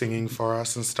singing for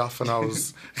us and stuff, and I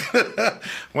was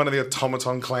one of the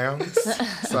automaton clowns.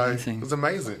 So it was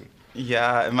amazing.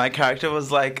 Yeah, and my character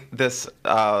was like this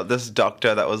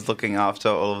doctor that was looking after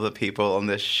all of the people on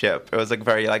this ship. It was like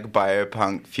very like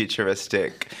biopunk,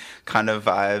 futuristic kind of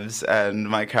vibes, and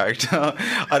my character,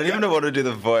 I didn't even know what to do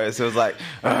the voice. It was like,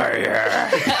 oh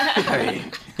yeah.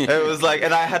 It was like,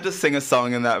 and I had to sing a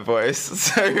song in that voice.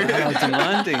 So wow,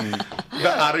 demanding. The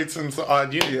Addington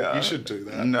song, you should do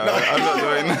that. No, I'm not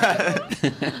doing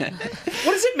that.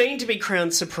 What does it mean to be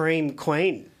crowned Supreme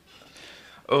Queen?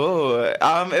 Oh,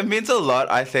 it means a lot,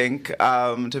 I think,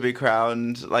 to be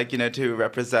crowned, like, you know, to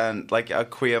represent, like, a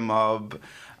queer mob,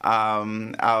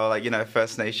 our, like, you know,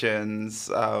 First Nations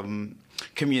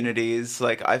communities.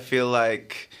 Like, I feel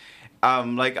like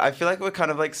we're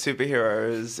kind of like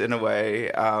superheroes in a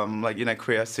way, like, you know,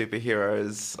 queer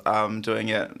superheroes, doing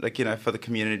it, like, you know, for the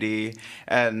community.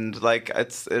 And, like,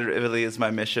 it really is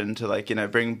my mission to, like, you know,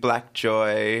 bring Black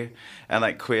joy and,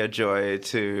 like, queer joy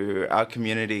to our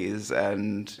communities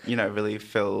and, you know, really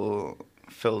fill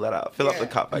that up, fill up the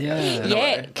cup, I guess.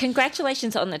 Yeah,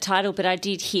 congratulations on the title, but I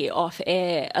did hear off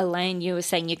air, Elaine, you were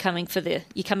saying you're coming for the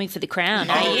crown,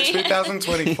 are you?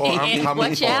 2024, I'm coming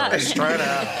Watch for out. it. Straight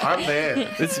out, I'm there.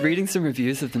 It's reading some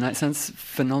reviews of the night sounds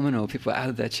phenomenal. People were out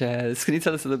of their chairs. Can you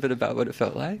tell us a little bit about what it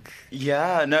felt like?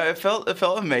 Yeah, no, it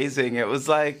felt amazing. It was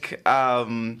like,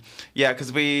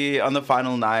 because we on the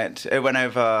final night, it went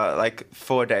over like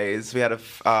 4 days. We had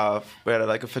a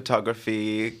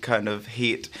photography kind of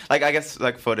heat, like I guess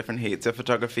like 4 different heats. A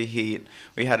photography heat,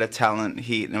 we had a talent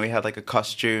heat, and we had like a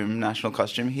national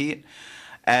costume heat.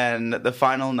 And the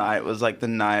final night was like the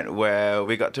night where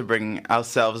we got to bring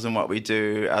ourselves and what we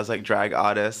do as like drag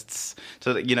artists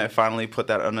to, you know, finally put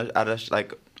that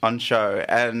on show.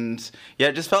 And yeah,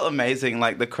 it just felt amazing.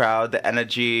 Like the crowd, the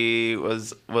energy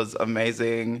was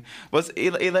amazing.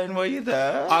 Elaine, were you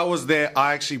there? I was there.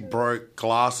 I actually broke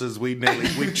glasses. We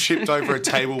chipped over a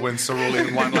table when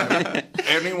Cerulean won. Like,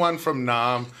 anyone from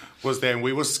Nam was there, and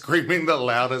we were screaming the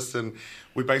loudest, and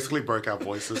we basically broke our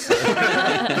voices. So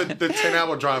the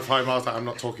 10-hour drive home, I was like, I'm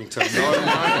not talking to him. No,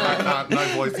 I can't. No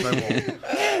voice, no more.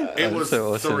 It was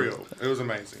so awesome. Surreal. It was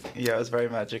amazing. Yeah, it was very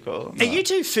magical. Are you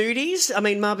two foodies? I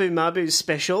mean, Mabu Mabu's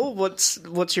special. What's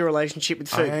your relationship with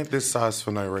food? I ain't this size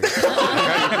for no reason.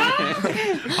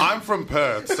 Okay? I'm from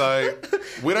Perth, so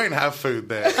we don't have food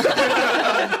there.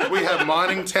 We have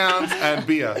mining towns and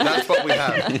beer. That's what we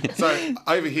have. So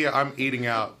over here, I'm eating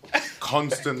out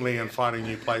constantly and finding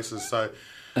new places. So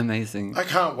amazing. I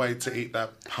can't wait to eat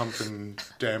that pumpkin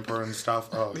damper and stuff.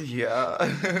 Oh. Yeah.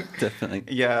 Definitely.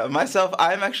 Yeah, myself,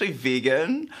 I'm actually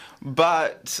vegan,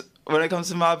 but when it comes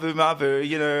to Mabu,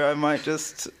 you know, I might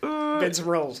just... Bend some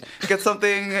rolls. Get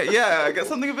something a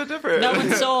bit different. No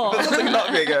one saw. Get something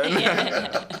not vegan.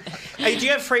 Hey, do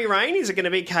you have free reign? Is it going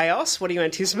to be chaos? What do you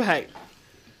anticipate?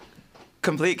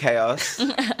 Complete chaos.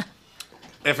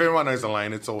 If everyone knows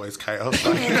Elaine, it's always chaos.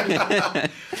 I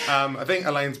think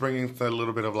Elaine's bringing a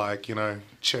little bit of, like, you know,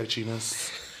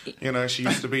 churchiness. You know, she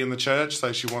used to be in the church,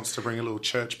 so she wants to bring a little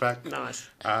church back. Nice.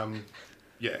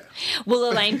 Yeah. Will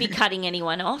Elaine be cutting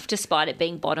anyone off despite it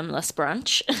being bottomless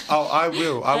brunch? Oh, I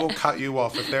will. I will cut you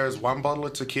off. If there is one bottle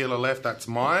of tequila left, that's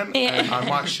mine. Yeah. And I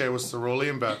might share with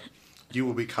Cerulean, but you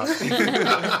will be cut.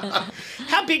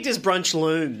 How big does brunch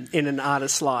loom in an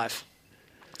artist's life?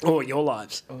 Or your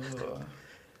lives?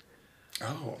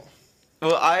 Oh.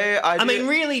 Well, I mean,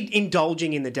 really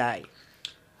indulging in the day.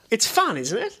 It's fun,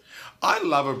 isn't it? I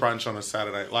love a brunch on a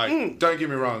Saturday. Like, don't get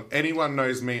me wrong. Anyone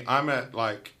knows me. I'm at,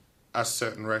 like, a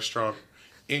certain restaurant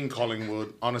in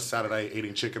Collingwood on a Saturday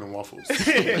eating chicken and waffles.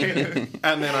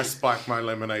 And then I spike my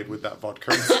lemonade with that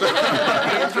vodka and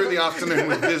stuff. Through the afternoon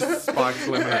with this spiked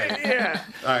lemonade. Yeah.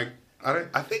 Like,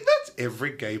 I think that's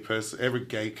every gay person, every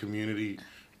gay community.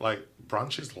 Like,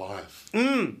 brunch is life.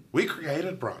 We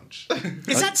created brunch.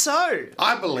 Is that so?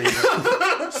 I believe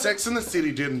it. Sex and the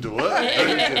City didn't do it.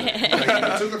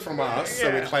 They took it from us, so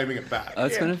we're claiming it back.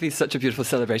 It's going to be such a beautiful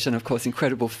celebration. Of course,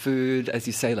 incredible food, as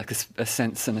you say, like a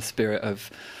sense and a spirit of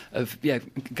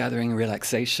gathering and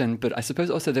relaxation. But I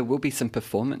suppose also there will be some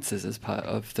performances as part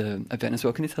of the event as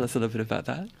well. Can you tell us a little bit about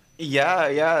that?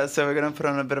 Yeah. So we're going to put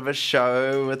on a bit of a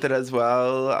show with it as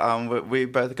well. We're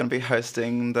both going to be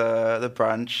hosting the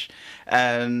brunch.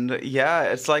 And yeah,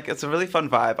 it's a really fun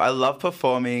vibe. I love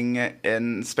performing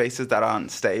in spaces that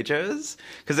aren't stages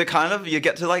because it kind of, you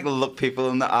get to like look people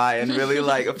in the eye and really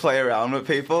like play around with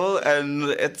people. And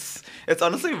it's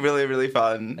honestly really, really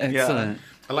fun. Excellent.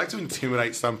 I like to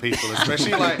intimidate some people,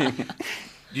 especially like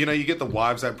you know, you get the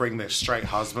wives that bring their straight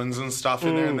husbands and stuff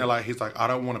in there, and they're like, he's like, I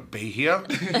don't want to be here.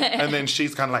 And then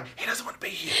she's kind of like, he doesn't want to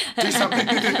be here. Do something.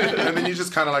 And then you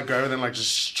just kind of like go and then like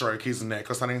just stroke his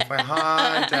neck or something. It's like,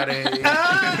 hi, daddy.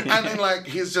 And then like,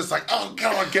 he's just like, oh,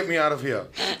 God, get me out of here.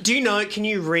 Do you know, can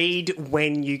you read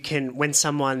when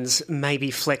someone's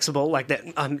maybe flexible, like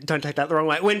that, don't take that the wrong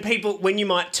way, when you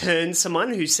might turn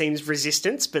someone who seems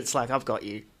resistant, but it's like, I've got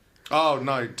you. Oh,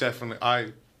 no,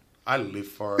 definitely. I live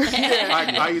for it.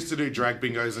 I used to do drag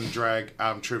bingos and drag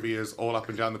trivias all up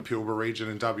and down the Pilbara region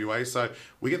in WA, so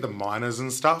we get the minors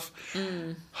and stuff.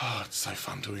 Oh, it's so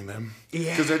fun doing them.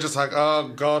 Yeah. Because they're just like,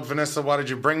 oh, God, Vanessa, why did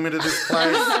you bring me to this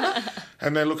place?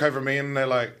 And they look over at me and they're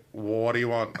like, what do you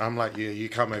want? I'm like, yeah, you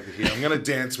come over here. I'm going to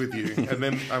dance with you. And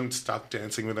then I'm stuck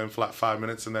dancing with them for like 5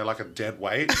 minutes and they're like a dead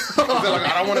weight. They're like,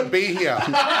 I don't want to be here.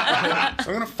 So I'm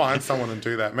going to find someone and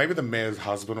do that. Maybe the mayor's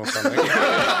husband or something.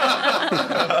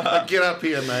 Like, get up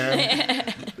here,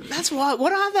 man. That's why.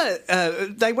 What are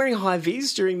they wearing high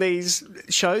vis during these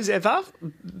shows ever?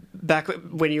 Back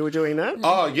when you were doing that?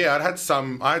 Oh, yeah. I had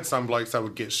some blokes that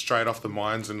would get straight off the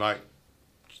mines and like,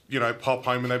 you know, pop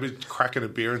home and they'd be cracking a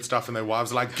beer and stuff and their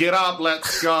wives are like, get up,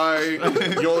 let's go.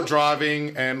 You're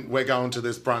driving and we're going to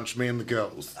this brunch, me and the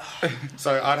girls.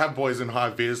 So I'd have boys in high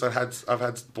vis. I've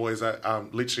had boys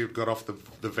that literally got off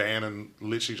the van and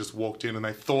literally just walked in and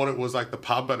they thought it was like the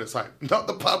pub, but it's like, not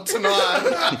the pub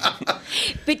tonight.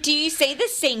 But do you see the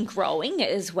scene growing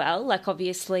as well? Like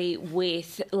obviously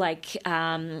with like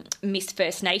Miss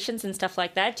First Nations and stuff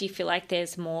like that, do you feel like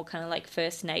there's more kind of like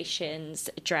First Nations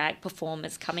drag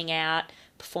performers coming out,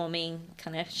 performing,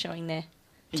 kind of showing their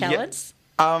talents?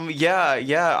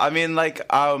 Yeah. I mean, like,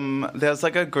 there's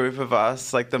like a group of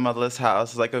us, like the Motherless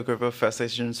House, like a group of First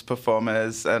Nations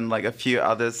performers, and like a few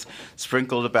others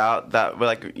sprinkled about that. Were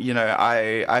like, you know,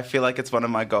 I feel like it's one of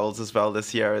my goals as well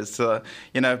this year is to,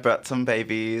 you know, birth some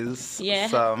babies,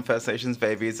 some First Nations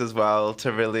babies as well,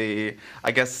 to really,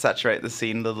 I guess, saturate the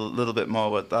scene a little bit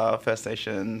more with First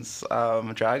Nations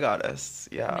drag artists.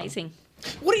 Yeah, amazing.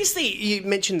 What is you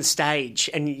mentioned the stage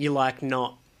and you like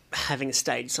not having a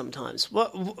stage sometimes.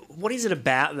 What is it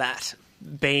about that,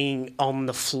 being on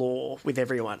the floor with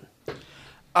everyone?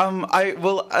 I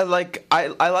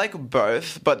like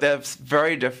both, but they're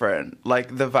very different.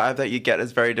 Like the vibe that you get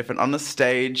is very different. On the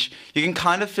stage, you can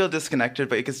kind of feel disconnected,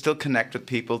 but you can still connect with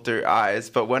people through eyes.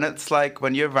 But when it's like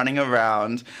when you're running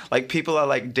around, like people are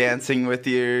like dancing with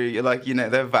you, you're like, you know,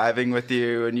 they're vibing with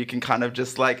you, and you can kind of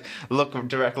just like look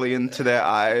directly into their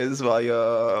eyes while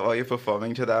you're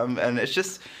performing to them, and it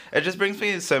just brings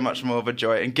me so much more of a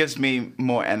joy and gives me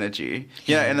more energy.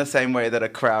 You know, in the same way that a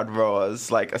crowd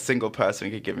roars, like a single person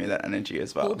could give me that energy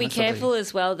as well. Well, be careful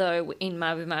as well, though, in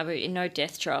Mabu Mabu, no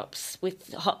death drops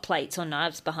with hot plates or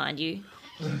knives behind you.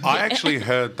 I actually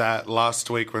heard that last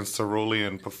week when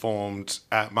Cerulean performed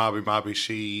at Mabu Mabu.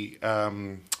 She,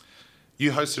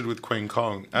 you hosted with Queen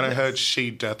Kong, and I heard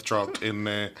she death dropped in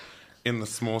the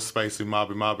small space in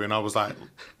Mabu Mabu, and I was like,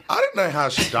 I didn't know how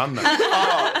she done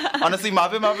that. Honestly,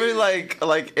 Mabu Mabu,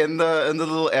 like in the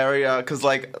little area, because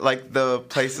like the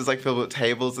place is like filled with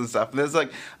tables and stuff. And there's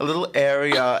like a little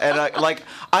area, and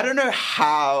I don't know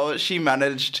how she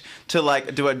managed to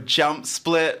like do a jump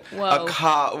split, a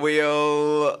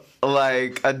cartwheel,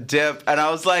 like a dip, and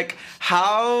I was like,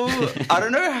 I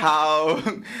don't know how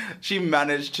she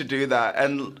managed to do that,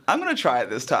 and I'm gonna try it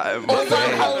this time.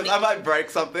 I might break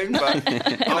something, but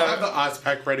I'll have the ice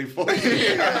pack ready for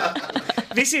you.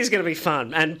 This is going to be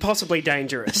fun and possibly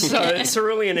dangerous. So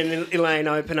Cerulean and Elaine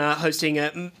Open are hosting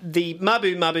the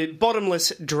Mabu Mabu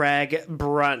Bottomless Drag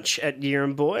Brunch at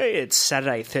Yirramboy. It's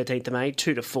Saturday, 13th of May,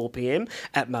 2 to 4 p.m.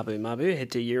 at Mabu Mabu.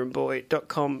 Head to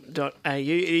yirramboy.com.au. Are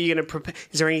you going to prepare?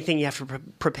 Is there anything you have to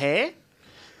prepare?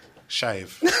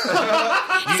 Shave. You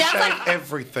shave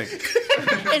everything.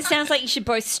 It sounds like you should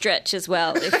both stretch as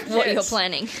well, if what you're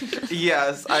planning.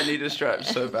 Yes, I need to stretch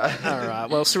so bad. All right.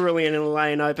 Well, Cerulean and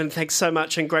Elaine Open, thanks so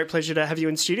much and great pleasure to have you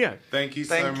in studio. Thank you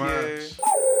so much.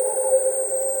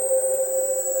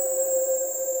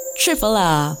 Triple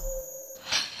R.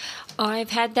 I've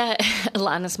had that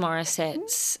Alanis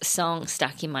Morissette's song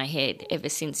stuck in my head ever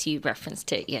since you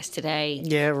referenced it yesterday.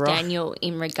 Yeah, right. Daniel,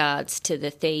 in regards to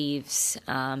the thieves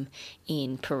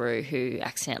in Peru who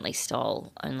accidentally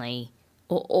stole only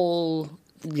the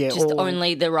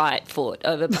right foot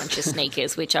of a bunch of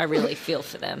sneakers, which I really feel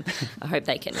for them. I hope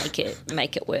they can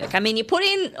make it work. I mean, you put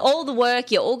in all the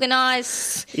work, you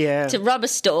organise to rob a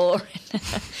store,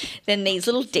 then these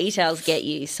little details get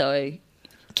you, so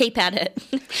keep at it.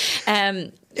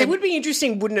 It would be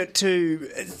interesting, wouldn't it, to...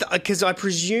 Because I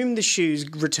presume the shoes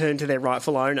returned to their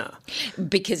rightful owner.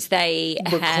 Because they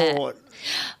were caught.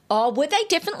 Oh, were they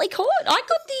definitely caught? I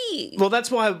got the... Well,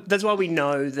 that's why we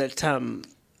know that... No,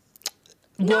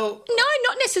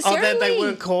 not necessarily. Oh, they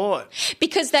weren't caught.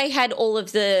 Because they had all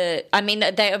of the... I mean,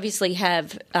 they obviously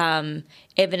have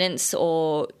evidence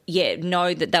or,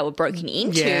 know that they were broken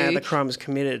into. Yeah, the crime was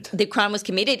committed. The crime was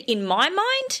committed. In my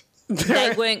mind...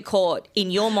 They weren't caught.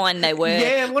 In your mind, they were.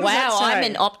 Yeah, what does that say? I'm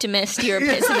an optimist. You're a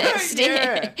pessimist.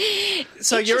 Yeah.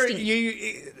 So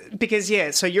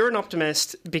you're an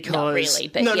optimist because not really,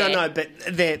 but no, but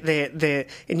they're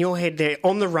in your head. They're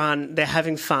on the run. They're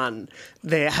having fun.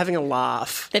 They're having a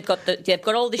laugh. They've got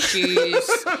all the shoes,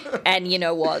 and you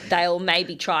know what? They'll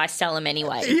maybe try sell them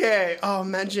anyway. Yeah. Oh,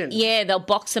 imagine. Yeah, they'll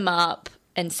box them up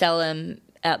and sell them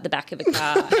out the back of a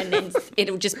car, and then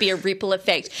it'll just be a ripple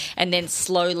effect, and then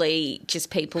slowly just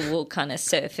people will kind of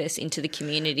surface into the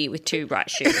community with two right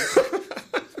shoes.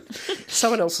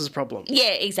 Someone else's problem.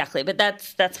 Yeah, exactly. But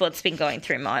that's what's been going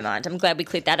through my mind. I'm glad we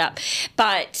cleared that up.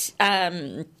 But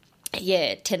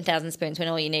 10,000 spoons when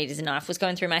all you need is a knife was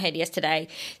going through my head yesterday.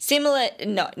 Similar,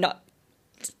 not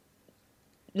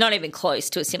even close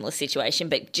to a similar situation,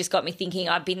 but just got me thinking.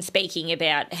 I've been speaking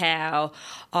about how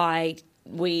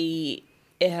we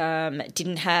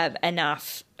didn't have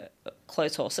enough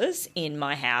clothes horses in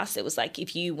my house. It was like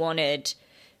if you wanted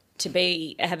to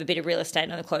have a bit of real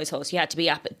estate on the clothes horse, you had to be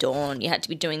up at dawn. You had to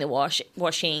be doing the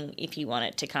washing if you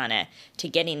wanted to to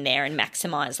get in there and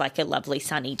maximise like a lovely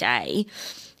sunny day.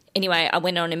 Anyway, I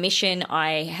went on a mission.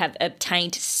 I have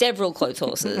obtained several clothes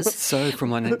horses. So from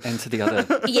one end to the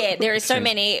other. Yeah, there are so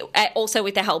many. Also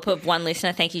with the help of one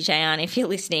listener, thank you, Jayan, if you're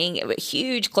listening. A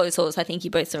huge clothes horse. I think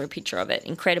you both saw a picture of it.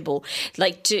 Incredible.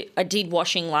 I did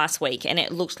washing last week and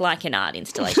it looked like an art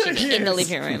installation in the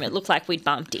living room. It looked like we'd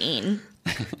bumped in.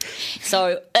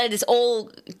 So it is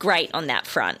all great on that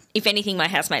front. If anything, my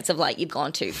housemates have you've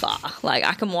gone too far.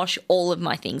 I can wash all of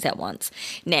my things at once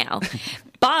now.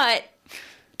 But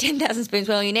 10,000 spoons,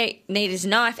 well, you need is a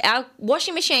knife. Our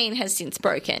washing machine has since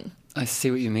broken. I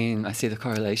see what you mean. I see the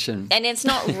correlation. And it's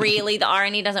not really, the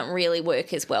irony doesn't really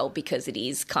work as well because it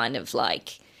is kind of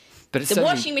like... But the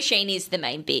washing machine is the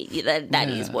main bit. That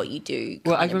is what you do.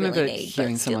 Well, I remember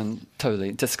hearing someone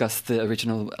totally discuss the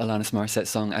original Alanis Morissette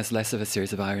song as less of a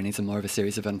series of ironies and more of a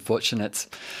series of unfortunate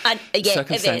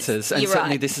circumstances. And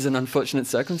certainly this is an unfortunate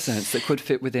circumstance that could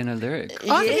fit within a lyric.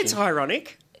 I think it's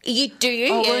ironic. You do?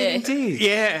 Oh, yeah. well, indeed.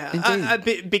 Yeah,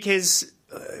 because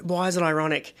why is it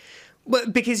ironic? Well,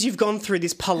 because you've gone through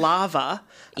this palaver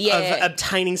of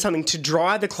obtaining something to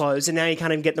dry the clothes, and now you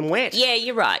can't even get them wet. Yeah,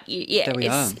 you're right.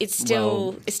 It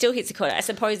still hits a chord. I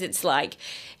suppose it's it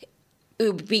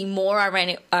would be more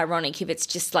ironic if it's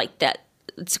just like that.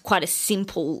 It's quite a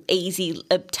simple, easy,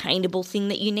 obtainable thing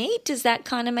that you need. Does that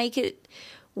kind of make it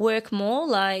work more?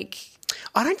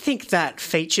 I don't think that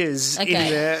features in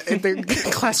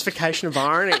the classification of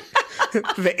irony,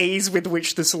 the ease with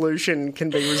which the solution can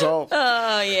be resolved.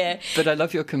 Oh, yeah. But I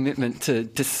love your commitment to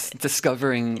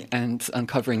discovering and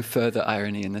uncovering further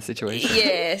irony in the situation.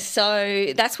 Yeah, so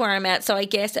that's where I'm at. So I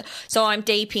guess, I'm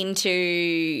deep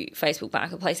into Facebook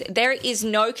Marketplace. There is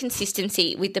no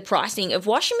consistency with the pricing of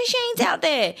washing machines out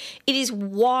there. It is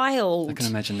wild. I can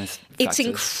imagine this. It's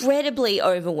incredibly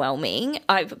overwhelming.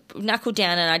 I've knuckled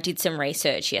down and I did some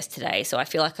research yesterday, so I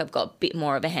feel like I've got a bit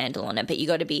more of a handle on it, but you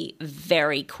got to be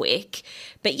very quick.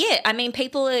 But yeah, I mean,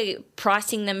 people are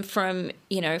pricing them from,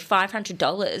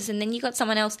 $500, and then you got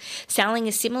someone else selling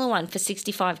a similar one for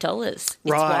 $65. It's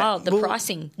wild, the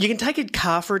pricing. You can take a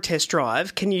car for a test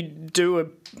drive. Can you do a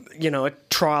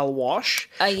trial wash?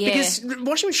 Yeah. Because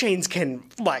washing machines can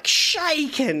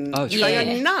shake and they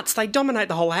are nuts. They dominate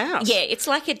the whole house. Yeah, it's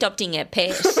like adopting a pet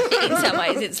in some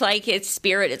ways. It's like its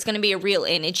spirit. It's going to be a real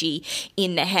energy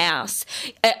in the house.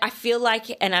 I feel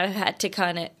like, and I've had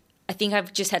to I think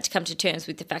I've just had to come to terms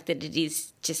with the fact that it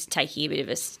is just taking a bit of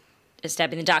a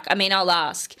stab in the dark. I mean, I'll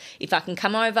ask if I can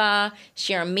come over,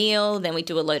 share a meal, then we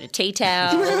do a load of tea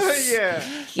towels. Yeah.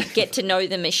 You get to know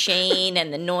the machine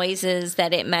and the noises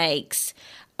that it makes.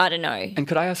 I don't know. And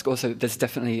could I ask also, there's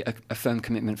definitely a firm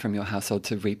commitment from your household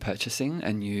to repurchasing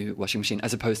a new washing machine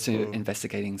as opposed to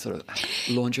investigating sort of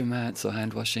laundromats or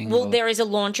hand washing? Well, there is a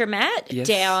laundromat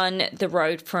down the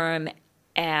road from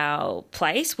our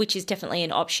place, which is definitely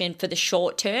an option for the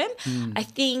short term. I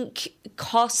think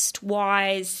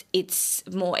cost-wise, it's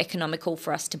more economical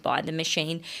for us to buy the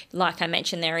machine. Like I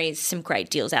mentioned, there is some great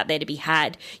deals out there to be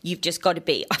had. I've got to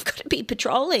be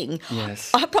patrolling.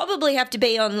 Yes. I probably have to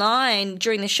be online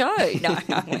during the show. No,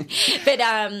 I won't. But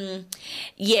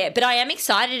but I am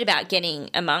excited about getting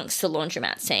amongst the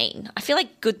laundromat scene. I feel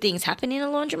like good things happen in a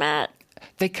laundromat.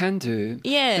 They can do.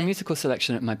 Yeah. The musical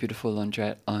selection at My Beautiful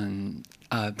Laundrette on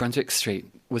Brunswick Street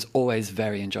was always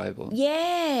very enjoyable.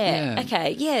 Yeah.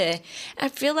 Okay. Yeah. I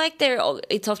feel like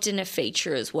it's often a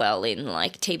feature as well in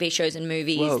like TV shows and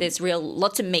movies. Well, there's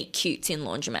lots of meet cutes in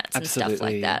laundromats and stuff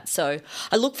absolutely. like that. So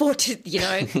I look forward to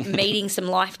meeting some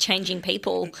life-changing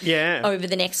people. Yeah. Over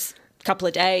the next couple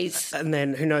of days. And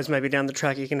then who knows? Maybe down the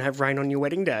track you can have rain on your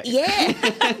wedding day.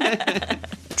 Yeah.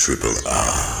 Triple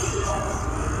R.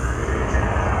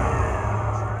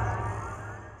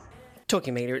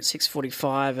 Talking media at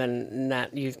 6:45, and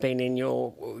Nat, you've been in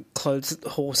your clothes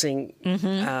horsing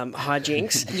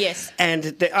hijinks. Yes.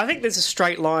 And I think there's a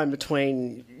straight line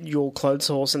between your clothes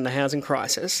horse and the housing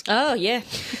crisis. Oh, yeah.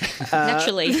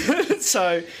 Naturally.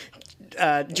 So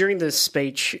during the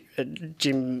speech,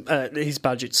 his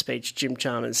budget speech, Jim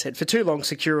Chalmers said, "For too long,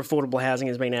 secure, affordable housing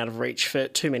has been out of reach for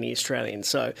too many Australians.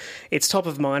 So it's top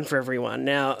of mind for everyone."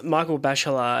 Now, Michael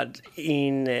Bachelard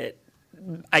in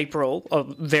April, or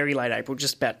very late April,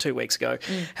 just about 2 weeks ago,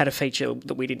 had a feature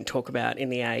that we didn't talk about in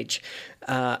The Age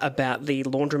about the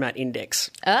Laundromat Index.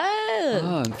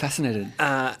 Oh, I'm fascinated.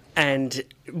 And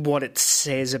what it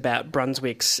says about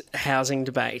Brunswick's housing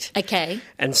debate. Okay.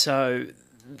 And so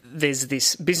there's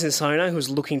this business owner who was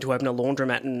looking to open a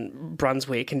laundromat in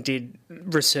Brunswick and did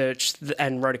research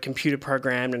and wrote a computer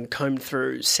program and combed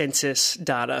through census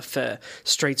data for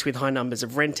streets with high numbers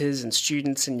of renters and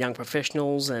students and young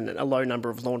professionals and a low number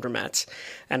of laundromats.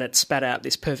 And it spat out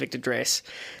this perfect address.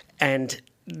 And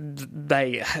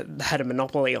they had a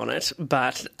monopoly on it.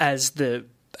 But as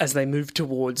they moved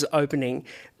towards opening,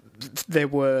 there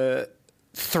were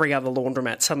 3 other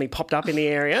laundromats suddenly popped up in the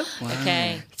area. Wow.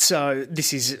 Okay. So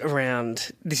this is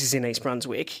in East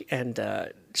Brunswick, and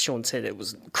Sean said it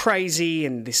was crazy,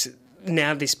 and this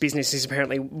business is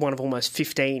apparently one of almost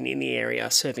 15 in the area,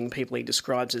 serving people he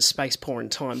describes as space poor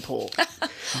and time poor.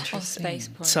 Space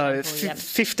poor. So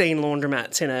 15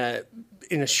 laundromats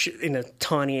in a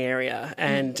tiny area,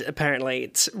 and apparently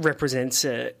it represents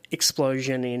an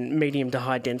explosion in medium to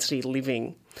high density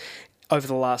living over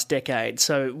the last decade.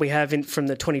 So we have from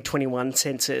the 2021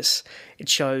 census, it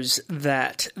shows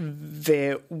that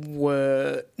there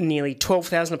were nearly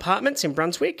 12,000 apartments in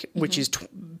Brunswick, which is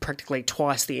practically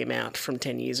twice the amount from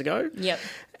 10 years ago. Yep.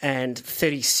 And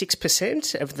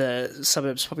 36% of the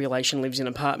suburbs population lives in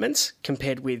apartments,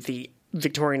 compared with the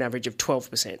Victorian average of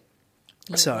 12%.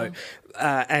 So,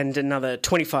 and another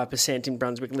 25% in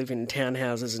Brunswick live in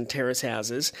townhouses and terrace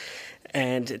houses.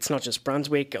 And it's not just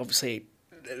Brunswick, obviously.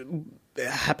 It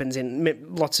happens in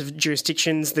lots of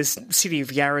jurisdictions. The city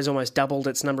of Yarra's almost doubled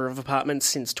its number of apartments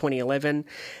since 2011,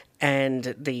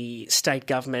 and the state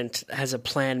government has a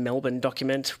Plan Melbourne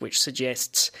document which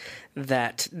suggests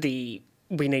that we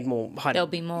need more. There'll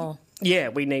be more. Yeah,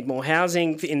 we need more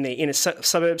housing in the inner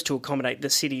suburbs to accommodate the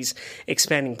city's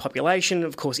expanding population.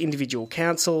 Of course, individual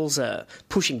councils are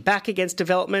pushing back against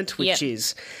development, which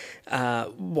is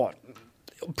what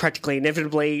practically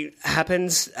inevitably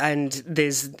happens. And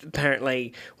there's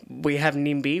apparently, we have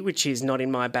NIMBY, which is not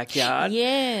in my backyard.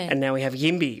 Yeah. And now we have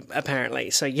YIMBY, apparently.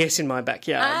 So yes, in my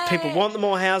backyard. People want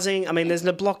more housing. I mean, there's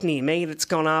a block near me that's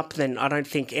gone up. Then I don't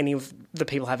think any of the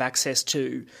people have access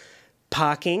to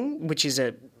parking, which is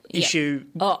a issue.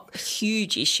 Oh,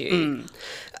 huge issue.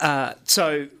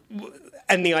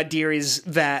 And the idea is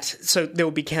that, so there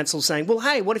will be councils saying, well,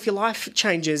 hey, what if your life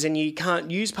changes and you can't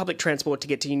use public transport to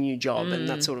get to your new job and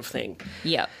that sort of thing?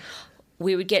 Yeah.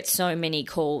 We would get so many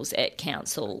calls at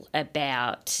council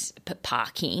about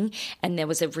parking, and there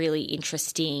was a really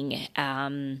interesting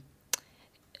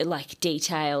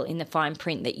detail in the fine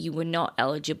print that you were not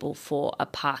eligible for a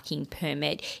parking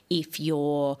permit if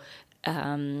your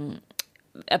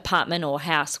apartment or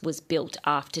house was built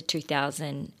after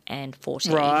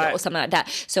 2014 or something like that.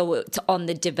 So it's on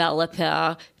the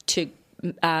developer to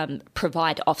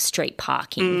provide off-street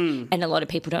parking, and a lot of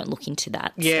people don't look into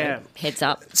that. Yeah. So heads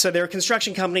up. So there are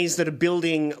construction companies that are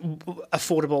building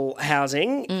affordable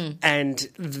housing and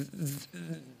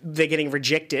they're getting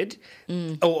rejected,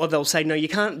 or they'll say, no, you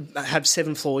can't have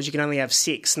 7 floors, you can only have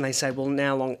 6, and they say,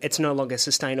 well, it's no longer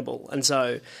sustainable. And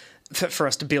so for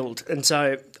us to build. And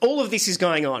so all of this is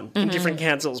going on in different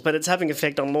councils, but it's having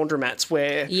effect on laundromats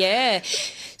where... Yeah.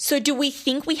 So do we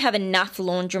think we have enough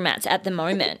laundromats at the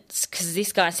moment? Because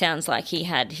this guy sounds like he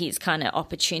had his kind of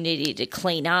opportunity to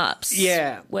clean up.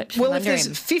 Yeah. Well, if there's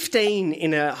 15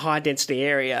 in a high-density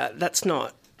area, that's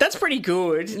pretty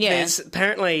good. Yeah. There's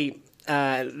apparently...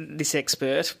 this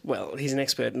expert, well, he's an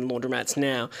expert in laundromats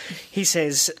now, he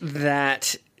says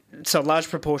that... So a large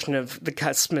proportion of the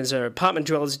customers are apartment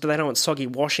dwellers. They don't want soggy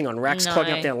washing on racks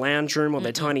clogging up their lounge room or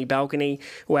their tiny balcony,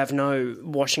 who have no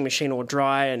washing machine or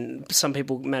dryer, and some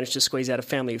people manage to squeeze out a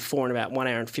family of 4 in about 1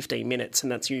 hour and 15 minutes, and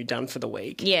that's you done for the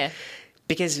week. Yeah.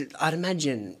 Because I'd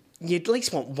imagine you'd at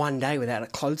least want 1 day without a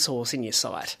clothes horse in your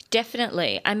sight.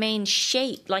 Definitely. I mean,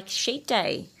 sheep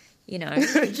day, you know.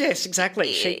 Yes,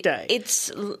 exactly, sheep day.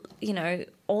 It's, you know,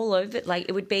 all over. Like,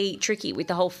 it would be tricky with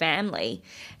the whole family.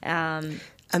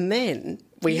 And then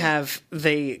we have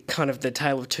the kind of the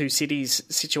Tale of Two Cities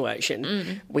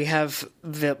situation. We have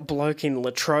the bloke in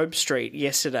Latrobe Street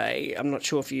yesterday, I'm not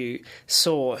sure if you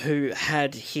saw, who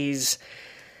had his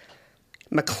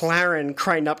McLaren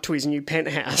craned up to his new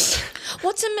penthouse.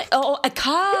 What's a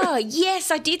car? Yes,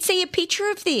 I did see a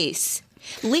picture of this.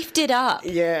 Lifted up.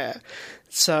 Yeah.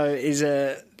 So he's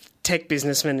a tech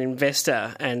businessman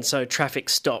investor, and so traffic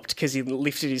stopped because he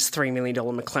lifted his $3 million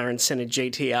McLaren Senna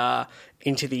GTR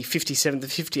into the 57th to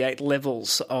 58th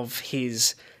levels of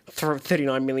his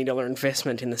 $39 million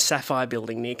investment in the Sapphire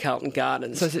building near Carlton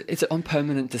Gardens. So is it on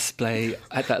permanent display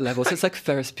at that level? So it's like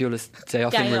Ferris Bueller's Day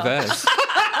Off in reverse.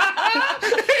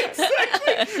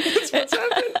 That's what's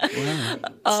happening.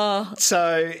 Wow.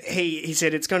 So he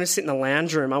said, it's going to sit in the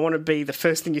lounge room. I want to be the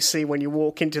first thing you see when you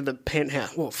walk into the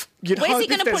penthouse. Well, where's he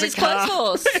going to put his clothes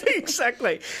horse?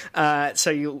 Exactly.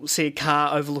 So you'll see a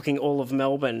car overlooking all of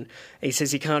Melbourne. He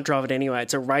says you can't drive it anyway.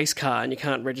 It's a race car and you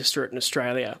can't register it in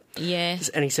Australia. Yeah.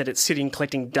 And he said it's sitting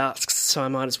collecting dust, so I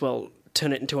might as well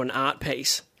turn it into an art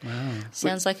piece. Wow.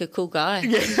 Sounds like a cool guy.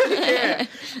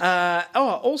 Yeah.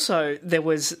 Also, there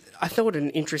was, I thought, an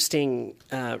interesting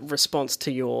response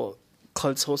to your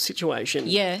clothes horse situation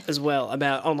as well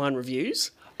about online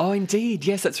reviews. Oh, indeed.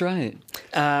 Yes, that's right.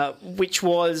 Which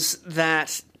was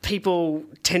that people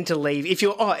tend to leave. If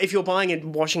you're buying a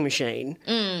washing machine,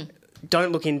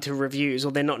 don't look into reviews,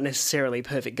 or they're not necessarily a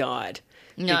perfect guide.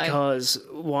 No. Because,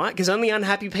 why? Because only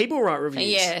unhappy people write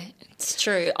reviews. Yeah, it's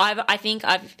true. I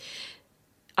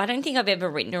don't think I've ever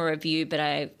written a review, but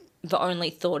I've only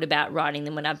thought about writing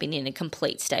them when I've been in a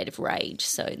complete state of rage.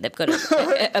 So they've got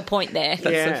a point there.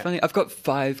 That's so funny. I've got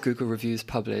 5 Google reviews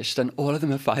published, and all of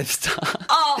them are 5-star.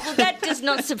 Oh, well, that does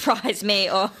not surprise me.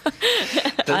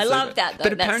 I love that, though.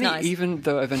 But apparently, that's nice. Even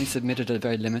though I've only submitted a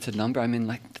very limited number, I'm in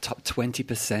like the top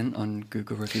 20% on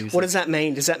Google reviews. What does that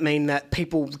mean? Does that mean that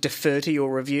people defer to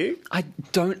your review? I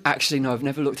don't actually know. I've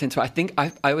never looked into it. I think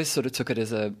I always sort of took it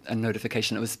as a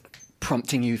notification. It was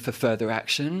prompting you for further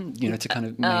action, you know, to kind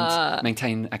of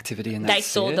maintain activity in that They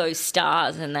saw sphere. those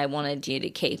stars and they wanted you to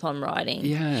keep on writing.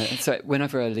 Yeah, and so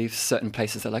whenever I leave certain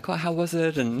places, they're like, oh, how was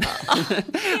it? And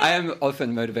I am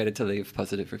often motivated to leave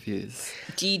positive reviews.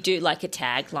 Do you do like a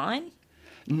tagline?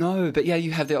 No, but yeah,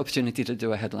 you have the opportunity to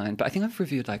do a headline. But I think I've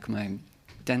reviewed like my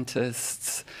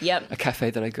dentists, a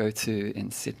cafe that I go to in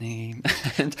Sydney,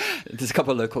 and there's a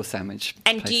couple of local sandwich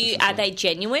And places are they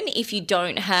genuine? If you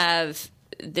don't have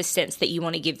the sense that you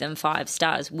want to give them 5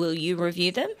 stars, will you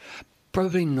review them?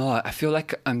 Probably not. I feel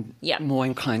like I'm more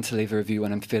inclined to leave a review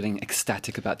when I'm feeling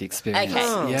ecstatic about the experience.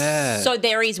 Okay. Yeah. So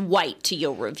there is weight to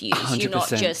your reviews. 100%. You're not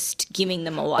just giving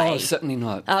them away. Oh, certainly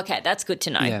not. Okay, that's good to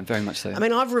know. Yeah, very much so. I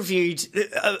mean, I've reviewed...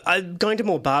 I'm going to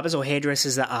more barbers or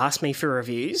hairdressers that ask me for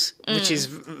reviews, which is...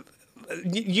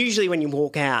 Usually when you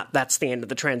walk out, that's the end of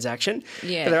the transaction.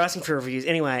 Yeah. But they're asking for reviews.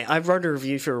 Anyway, I wrote a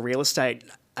review for a real estate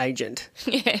agent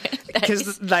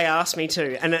because they asked me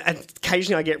to, and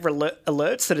occasionally I get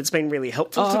alerts that it's been really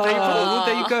helpful to people. Well,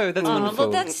 there you go. That's wonderful.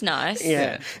 Well, that's nice.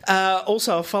 Yeah.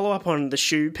 Also, a follow up on the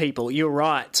shoe people. You're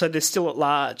right. So they're still at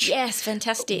large. Yes,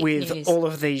 fantastic with news. all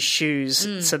of these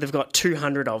shoes. So they've got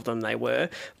 200 of them. They were,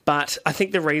 but I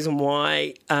think the reason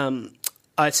why.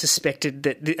 I suspected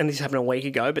that, and this happened a week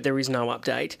ago, but there is no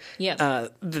update. Yeah.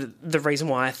 The reason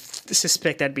why I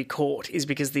suspect they'd be caught is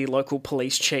because the local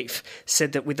police chief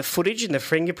said that with the footage and the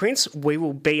fingerprints, we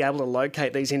will be able to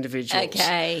locate these individuals.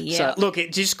 Okay, yeah. So, look,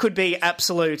 it just could be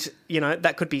absolute,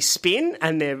 that could be spin,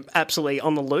 and they're absolutely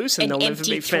on the loose, and they'll never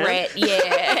be found. An empty threat,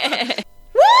 yeah.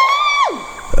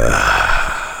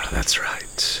 That's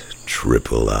right.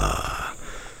 Triple R.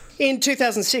 In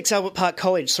 2006, Albert Park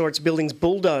College saw its buildings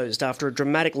bulldozed after a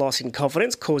dramatic loss in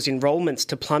confidence caused enrolments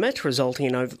to plummet, resulting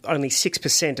in only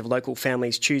 6% of local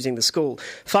families choosing the school.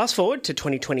 Fast forward to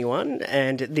 2021,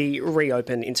 and the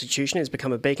reopened institution has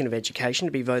become a beacon of education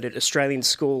to be voted Australian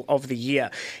School of the Year.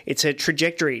 It's a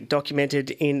trajectory documented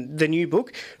in the new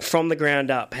book, From the Ground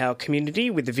Up, How a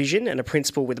Community with a Vision and a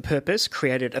Principle with a Purpose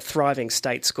created a thriving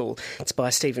state school. It's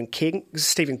by Stephen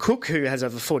Cook, who has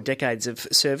over 4 decades of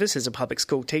service as a public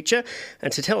school teacher.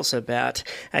 And to tell us about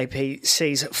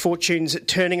APC's fortunes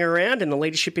turning around and the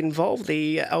leadership involved,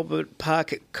 the Albert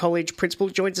Park College principal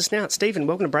joins us now. Stephen,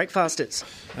 welcome to Breakfasters.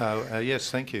 Yes,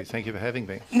 thank you. Thank you for having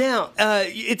me. Now,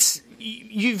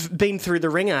 you've been through the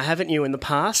ringer, haven't you, in the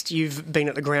past? You've been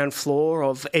at the ground floor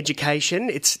of education.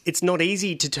 It's not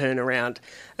easy to turn around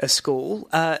a school.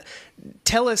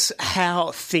 Tell us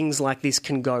how things like this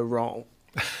can go wrong.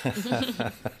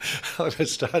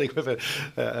 Starting with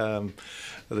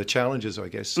the challenges, I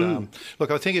guess. Look,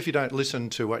 I think if you don't listen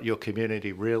to what your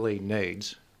community really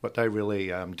needs, what they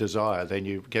really desire, then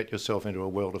you get yourself into a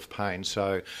world of pain.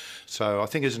 So I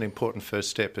think it's an important first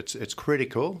step. It's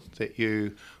critical that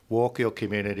you walk your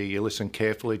community, you listen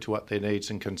carefully to what their needs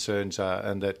and concerns are,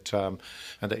 and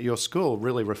that your school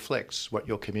really reflects what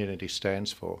your community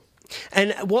stands for.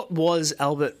 And what was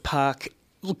Albert Park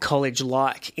College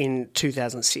like in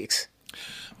 2006?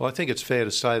 Well, I think it's fair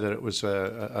to say that it was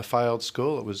a failed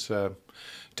school. It was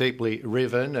deeply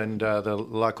riven, and the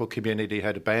local community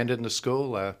had abandoned the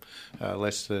school.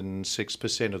 Less than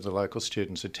 6% of the local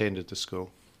students attended the school.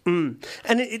 And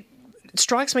it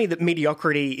strikes me that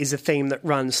mediocrity is a theme that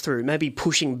runs through, maybe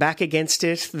pushing back against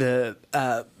it,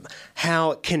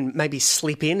 how it can maybe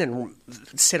slip in and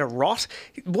set a rot.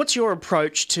 What's your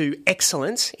approach to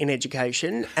excellence in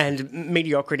education and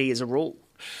mediocrity as a rule?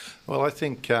 Well, I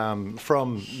think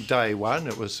from day one,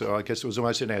 it was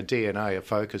almost in our DNA, a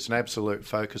focus, an absolute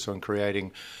focus on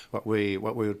creating what we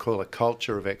would call a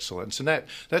culture of excellence. And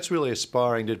that's really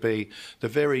aspiring to be the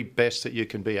very best that you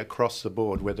can be across the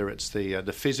board, whether it's the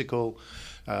physical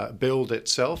build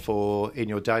itself or in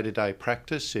your day-to-day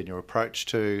practice, in your approach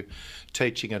to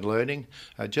teaching and learning,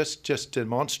 just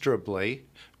demonstrably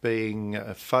being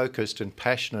focused and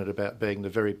passionate about being the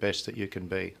very best that you can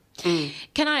be.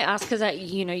 Can I ask, because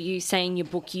you say in your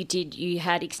book you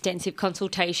had extensive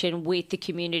consultation with the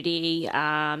community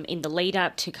in the lead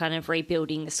up to kind of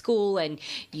rebuilding the school, and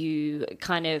you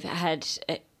kind of had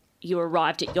you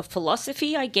arrived at your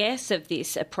philosophy, I guess, of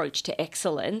this approach to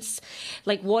excellence.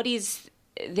 Like, what is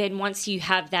then, once you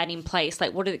have that in place,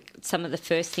 like what are some of the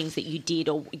first things that you did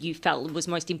or you felt was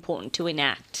most important to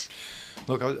enact?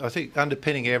 Look, I think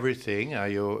underpinning everything are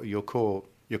your core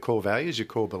values, your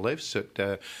core beliefs.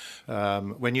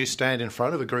 When you stand in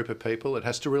front of a group of people, it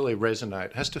has to really resonate.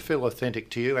 It has to feel authentic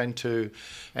to you and to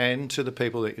the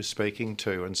people that you're speaking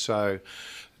to. And so,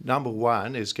 number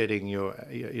one is getting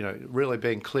really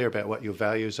being clear about what your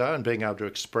values are and being able to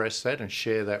express that and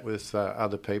share that with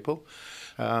other people.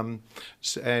 And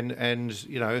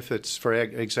if it's, for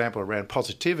example, around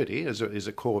positivity is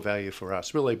a core value for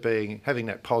us. Really having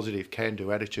that positive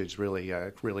can-do attitude is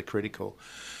really critical.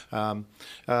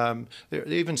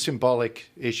 Even symbolic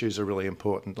issues are really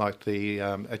important, like the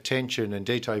attention and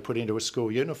detail you put into a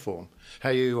school uniform, how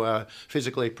you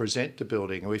physically present the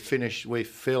building. We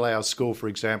fill our school, for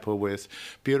example, with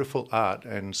beautiful art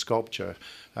and sculpture.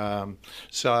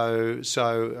 So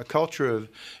a culture of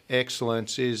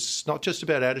excellence is not just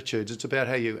about attitudes, it's about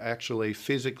how you actually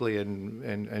physically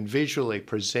and visually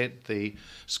present the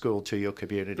school to your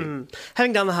community.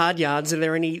 Having done the hard yards, are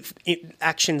there any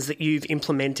actions that you've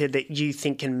implemented that you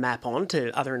think can map on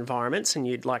to other environments and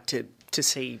you'd like to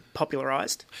see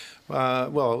popularised?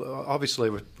 Well, obviously,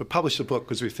 we've published a book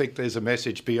because we think there's a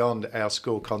message beyond our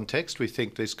school context. We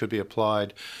think this could be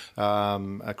applied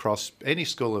across any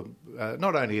school,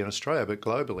 not only in Australia but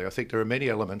globally. I think there are many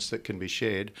elements that can be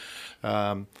shared.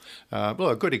 Well,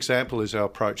 a good example is our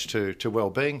approach to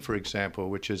well-being, for example,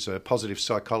 which is a positive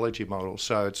psychology model.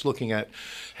 So it's looking at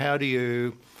how do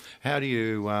you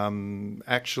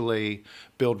actually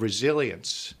build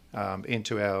resilience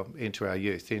into our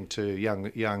youth, into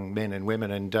young men and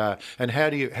women, and how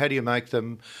do you make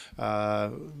them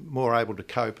more able to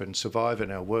cope and survive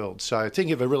in our world? So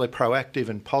thinking of a really proactive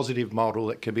and positive model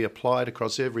that can be applied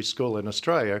across every school in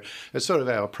Australia is sort of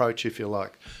our approach, if you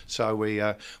like. So we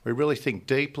really think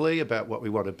deeply about what we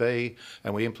want to be,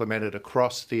 and we implement it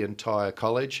across the entire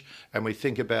college, and we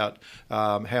think about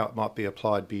how it might be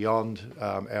applied beyond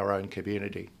our own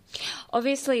community.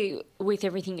 Obviously, with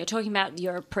everything you're talking about,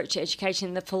 your approach to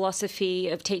education, the philosophy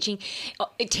of teaching,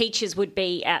 teachers would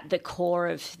be at the core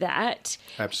of that.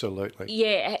 Absolutely.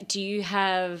 Yeah. Do you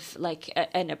have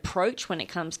an approach when it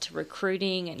comes to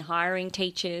recruiting and hiring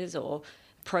teachers, or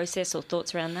process or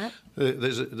thoughts around that?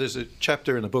 There's a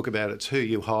chapter in the book about it's who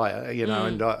you hire,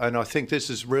 and I think this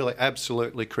is really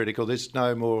absolutely critical. There's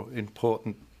no more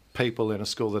important people in a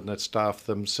school than the staff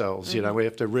themselves. We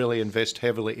have to really invest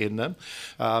heavily in them.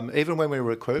 Even when we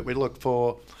recruit, we look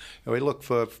for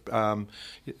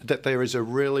that there is a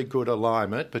really good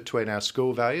alignment between our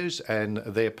school values and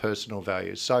their personal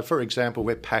values. So, for example,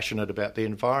 we're passionate about the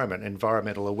environment,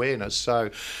 environmental awareness.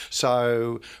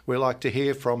 So we like to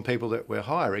hear from people that we're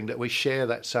hiring that we share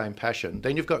that same passion.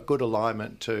 Then you've got good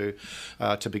alignment to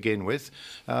begin with.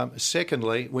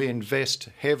 Secondly, we invest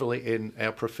heavily in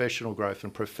our professional growth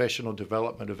and professional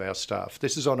development of our staff.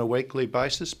 This is on a weekly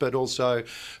basis, but also,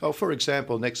 for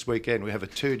example, next weekend we have a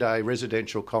 2-day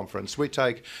residential conference. We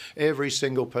take every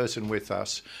single person with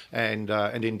us, and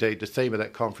indeed the theme of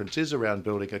that conference is around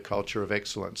building a culture of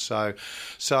excellence.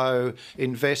 So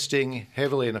investing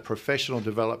heavily in the professional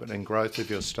development and growth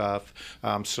of your staff,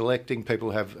 selecting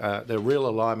people who have their real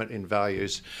alignment in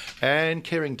values, and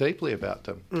caring deeply about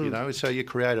them. So you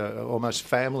create a almost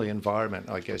family environment,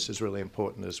 I guess, is really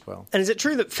important as well. And is it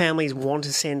true that families want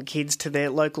to send kids to their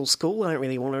local school? They don't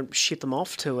really want to ship them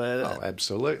off to a... Oh,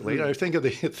 absolutely. Think of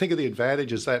the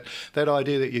advantages, that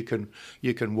idea that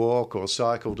you can walk or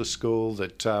cycle to school,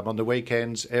 that on the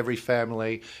weekends every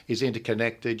family is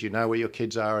interconnected. You know where your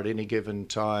kids are at any given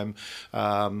time,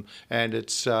 and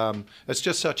it's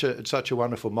just such a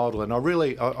wonderful model. And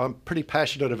I'm pretty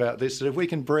passionate about this. That if we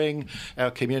can bring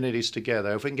our communities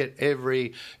together, if we can get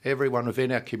everyone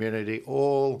within our community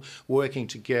all working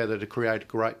together to create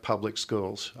great public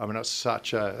schools, I mean, it's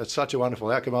such a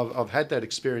wonderful outcome. I've had that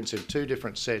experience in 2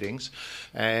 different settings,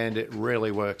 and it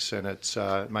really works, and it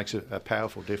makes a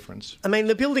powerful difference. I mean,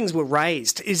 the buildings were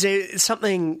raised. Is there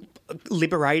something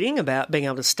liberating about being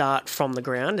able to start from the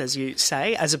ground, as you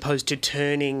say, as opposed to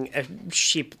turning a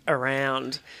ship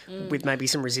around with maybe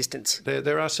some resistance?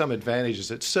 There are some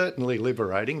advantages. It's certainly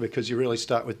liberating because you really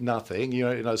start with nothing.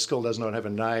 School does not have a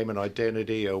name, an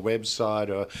identity, a website,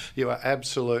 or you are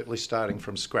absolutely starting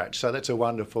from scratch. So that's a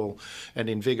wonderful and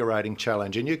invigorating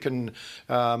challenge. And you can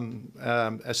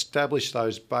establish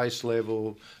those base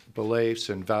level beliefs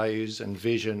and values and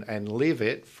vision and live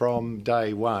it from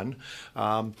day one.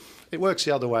 It works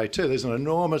the other way too. There's an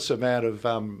enormous amount of,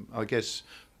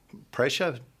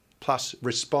 pressure plus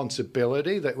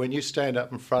responsibility that when you stand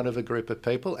up in front of a group of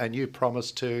people and you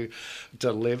promise to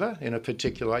deliver in a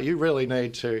particular way, you really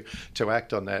need to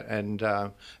act on that, and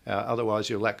otherwise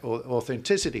you lack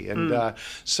authenticity. And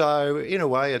so in a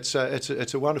way it's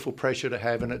a wonderful pressure to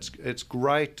have, and it's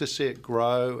great to see it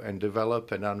grow and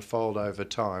develop and unfold over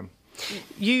time.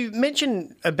 You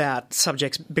mentioned about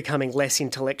subjects becoming less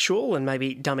intellectual and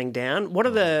maybe dumbing down. What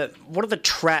are the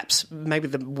traps, maybe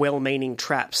the well-meaning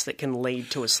traps that can lead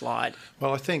to a slide?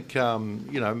 Well, I think,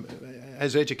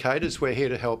 as educators, we're here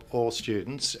to help all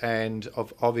students, and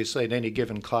obviously in any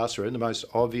given classroom, the most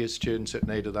obvious students at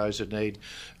need are those that need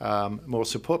more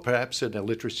support, perhaps in the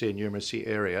literacy and numeracy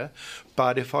area.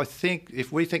 But if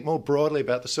we think more broadly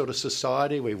about the sort of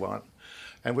society we want,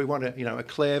 and we want a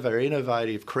clever,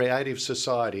 innovative, creative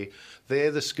society,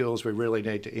 they're the skills we really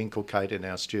need to inculcate in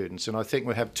our students. And I think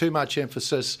we have too much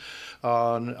emphasis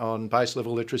on base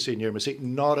level literacy and numeracy,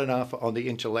 not enough on the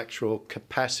intellectual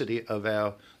capacity of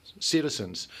our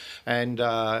citizens. And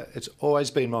it's always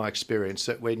been my experience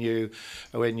that when you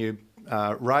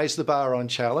raise the bar on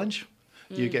challenge,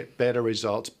 you get better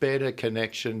results, better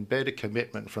connection, better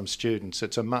commitment from students.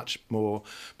 It's a much more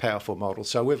powerful model.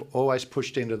 So we've always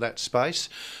pushed into that space,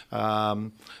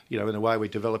 in the way we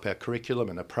develop our curriculum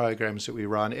and the programs that we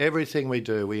run. Everything we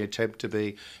do, we attempt to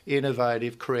be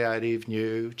innovative, creative,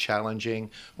 new, challenging,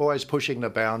 always pushing the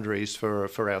boundaries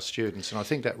for our students. And I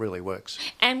think that really works.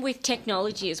 And with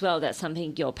technology as well, that's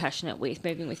something you're passionate with,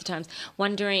 moving with the times.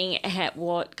 Wondering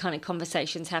what kind of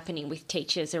conversations happening with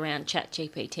teachers around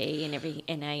ChatGPT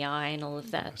and AI and all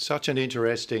of that. Such an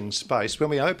interesting space.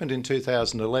 When we opened in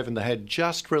 2011, they had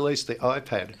just released the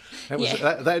iPad.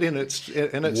 That in its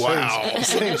wow.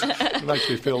 seems it makes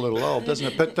me feel a little old, doesn't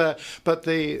it? But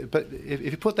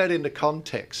if you put that into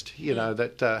context,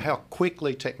 that how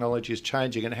quickly technology is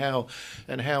changing and how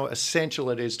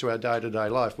essential it is to our day-to-day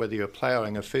life, whether you're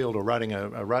ploughing a field or running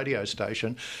a radio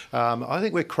station. I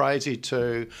think we're crazy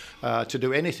to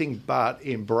do anything but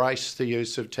embrace the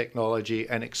use of technology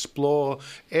and explore explore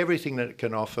everything that it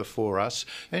can offer for us.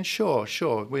 And sure,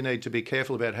 we need to be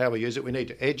careful about how we use it. We need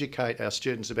to educate our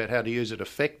students about how to use it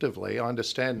effectively. I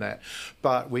understand that.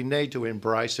 But we need to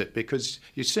embrace it, because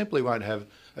you simply won't have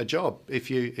a job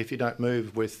if you don't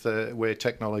move with where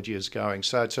technology is going.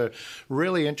 So it's a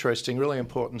really interesting, really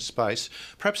important space.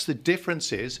 Perhaps the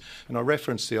difference is, and I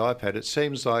referenced the iPad, it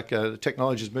seems like the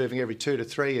technology is moving every 2 to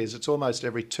 3 years. It's almost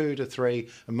every 2 to 3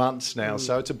 months now.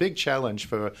 So it's a big challenge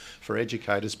for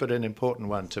educators, but an important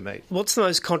one to meet. What's the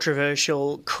most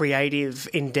controversial creative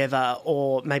endeavour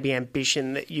or maybe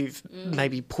ambition that you've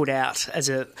maybe put out as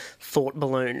a thought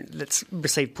balloon that's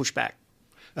received pushback?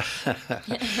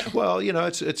 Well,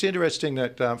 it's interesting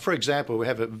that, for example, we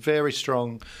have a very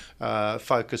strong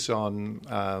focus on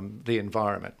the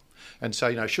environment. And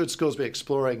so, should schools be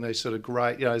exploring these sort of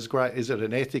great, is it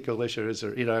an ethical issue? Is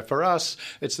it, for us,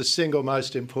 it's the single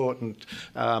most important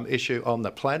issue on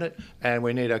the planet, and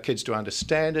we need our kids to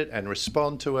understand it and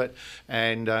respond to it,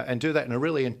 and do that in a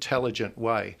really intelligent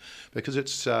way, because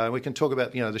it's we can talk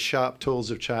about the sharp tools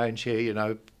of change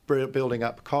here, building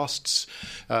up costs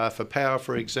for power,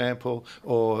 for example,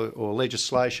 or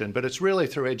legislation, but it's really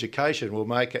through education will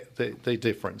make it the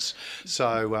difference.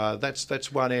 So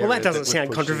that's one area. Well, that doesn't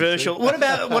sound controversial. What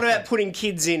about putting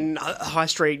kids in high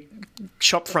street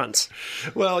shop fronts?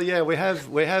 Well, yeah, we have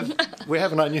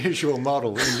an unusual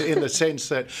model in the sense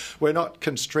that we're not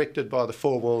constricted by the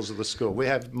four walls of the school. We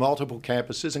have multiple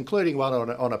campuses, including one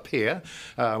on a pier,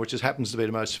 which happens to be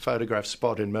the most photographed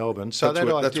spot in Melbourne. So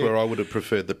that's where I would have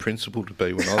preferred the principal to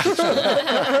be when I was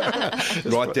at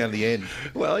school, right down the end.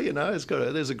 Well,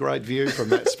 there's a great view from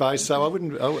that space, so I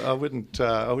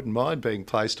wouldn't mind being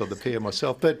placed on the pier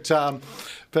myself. But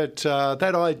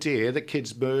that idea that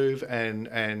kids move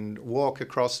and walk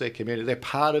across their community, they're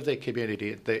part of their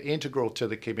community, they're integral to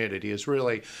the community, is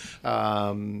really,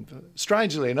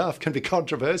 strangely enough, can be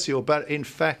controversial, but in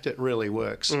fact it really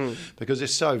works because they're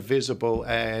so visible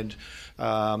and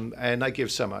they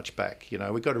give so much back.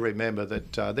 We've got to remember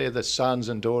that they're the sons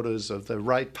and daughters of the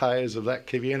ratepayers of that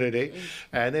community,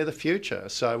 and they're the future.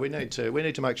 So we need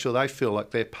to make sure they feel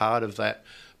like they're part of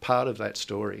that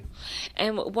story.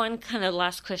 And one kind of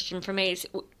last question for me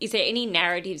is there any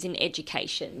narratives in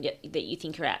education that you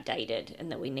think are outdated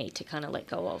and that we need to kind of let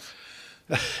go of?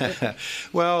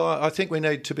 Well, I think we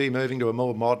need to be moving to a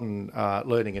more modern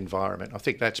learning environment. I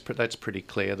think that's pretty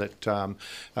clear that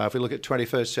if we look at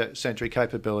 21st century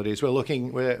capabilities, we're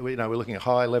looking at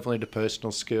high level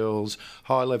interpersonal skills,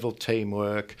 high level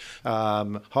teamwork,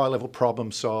 high level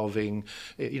problem solving,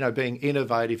 being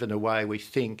innovative in the way we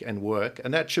think and work,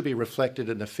 and that should be reflected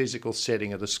in the physical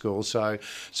setting of the school. So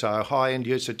high end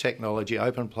use of technology,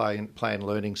 open plan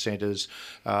learning centres,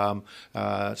 learning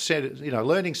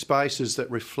spaces that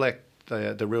reflect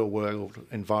the real world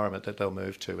environment that they'll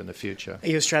move to in the future. Are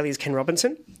you Australia's Ken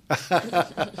Robinson?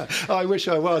 I wish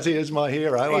I was. He is my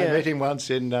hero. Yeah. I met him once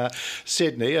in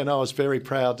Sydney, and I was very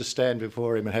proud to stand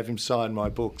before him and have him sign my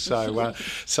book. So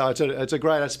it's a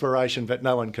great aspiration, but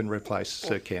no one can replace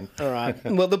Sir Ken. All right.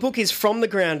 Well, the book is From the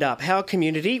Ground Up, How a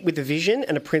Community with a Vision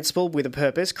and a Principal with a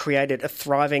Purpose created a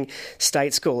thriving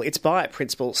state school. It's by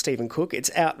Principal Stephen Cook.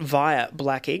 It's out via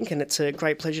Black Ink, and it's a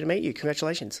great pleasure to meet you.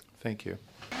 Congratulations. Thank you.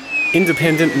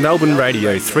 Independent Melbourne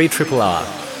Radio 3RRR.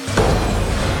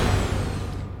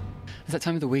 It's that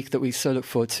time of the week that we so look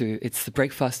forward to. It's the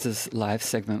Breakfasters live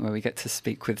segment where we get to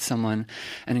speak with someone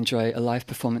and enjoy a live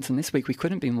performance. And this week we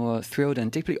couldn't be more thrilled and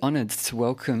deeply honoured to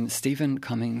welcome Stephen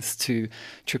Cummings to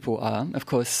Triple R. Of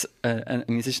course, a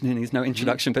musician who needs no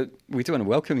introduction, but we do want to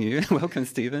welcome you. Welcome,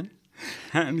 Stephen.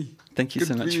 Honey. Thank you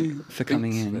so much for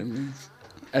coming in.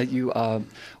 You are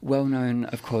well known,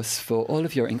 of course, for all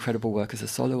of your incredible work as a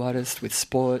solo artist with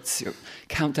Sports, your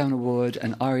Countdown Award,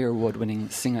 and ARIA Award-winning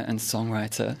singer and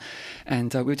songwriter.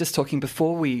 And we were just talking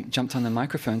before we jumped on the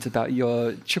microphones about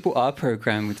your Triple R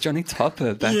program with Johnny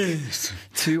Topper back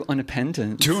to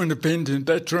Independent. To Independent,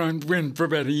 that's right, went for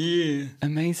about a year.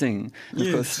 Amazing. And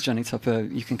of course, Johnny Topper,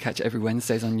 you can catch every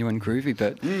Wednesdays on New and Groovy,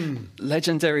 but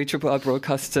legendary Triple R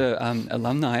broadcaster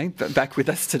alumni back with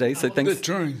us today. So thanks. That's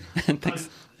right. Thanks.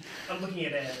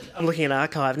 I'm looking at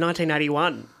archive,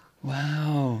 1981.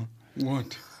 Wow.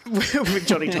 What? With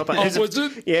Johnny Topper. Oh, was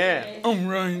it? Yeah. Oh,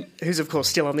 right. Who's, of course,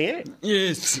 still on the air.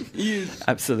 Yes.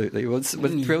 Absolutely. Well,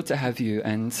 we're thrilled to have you.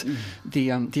 And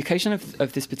the occasion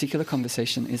of this particular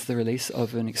conversation is the release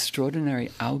of an extraordinary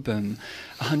album,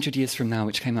 100 Years From Now,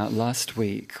 which came out last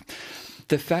week.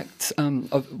 the fact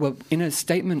in a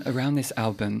statement around this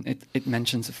album, it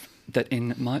mentions that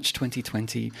in March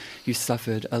 2020 you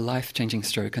suffered a life-changing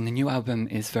stroke, and the new album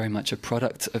is very much a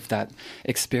product of that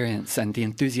experience and the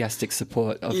enthusiastic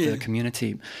support of the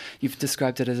community. You've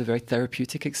described it as a very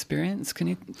therapeutic experience. Can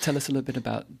you tell us a little bit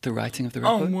about the writing of the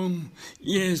record?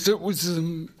 Yes, it was...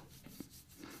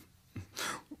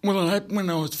 well, it happened when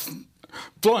I was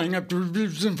flying up to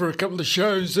Brisbane for a couple of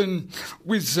shows, and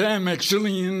with Sam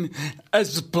actually, and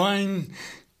as the plane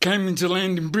came into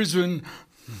land in Brisbane,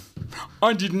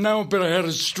 I didn't know it, but I had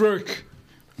a stroke.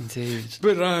 Indeed.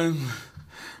 But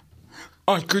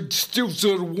I could still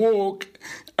sort of walk,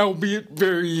 albeit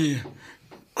very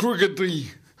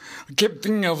crookedly. I kept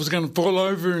thinking I was going to fall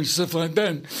over and stuff like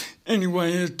that.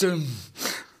 Anyway,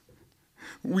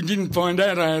 we didn't find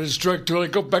out I had a stroke till I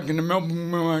got back into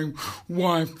Melbourne when my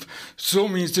wife saw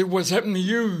me and said, "What's happened to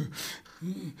you?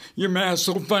 Your mouth's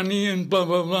all funny," and blah,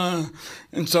 blah, blah.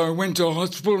 And so I went to a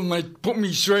hospital and they put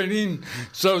me straight in.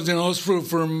 So I was in hospital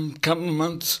for a couple of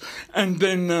months. And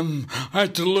then I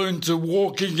had to learn to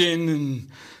walk again, and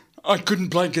I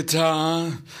couldn't play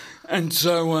guitar. And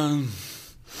so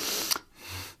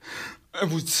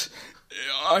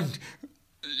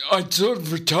I sort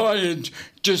of retired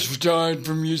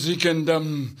from music, and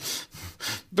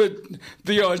but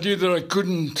the idea that I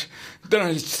couldn't,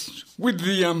 with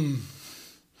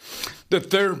the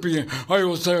therapy, I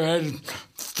also had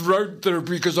throat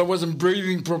therapy because I wasn't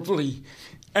breathing properly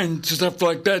and stuff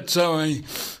like that. So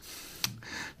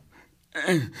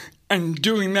and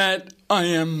doing that,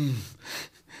 I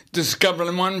discovered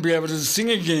I mightn't be able to sing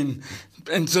again.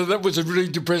 And so that was a really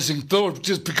depressing thought,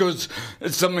 just because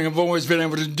it's something I've always been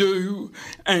able to do.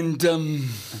 And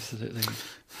absolutely,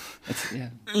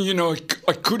 you know,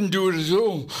 I couldn't do it at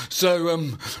all. So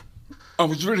I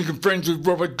was really good friends with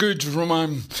Robert Gooch from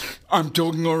I'm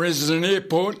Talking Or Resident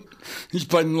Airport. He's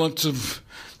played in lots of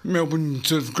Melbourne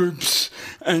sort of groups,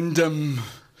 and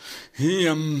he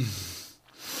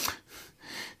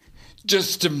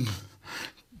just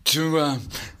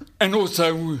and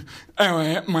also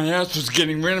my house was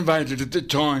getting renovated at the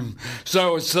time, so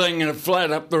I was staying in a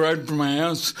flat up the road from my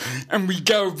house, and we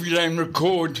go every day and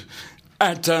record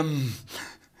at the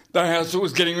house that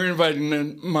was getting renovated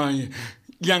in my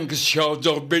youngest child's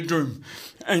old bedroom.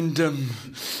 And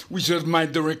we sort of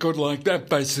made the record like that,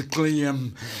 basically.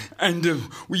 And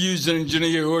we used an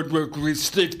engineer who had worked with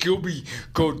Steve Kilby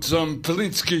called Simon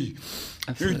Polinsky,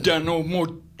 who'd done all more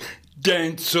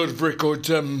dance sort of records,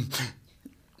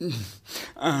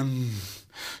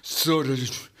 sort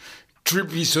of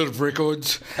trippy sort of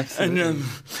records. Absolutely. And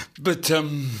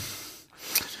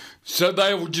so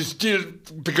they all just did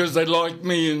it because they liked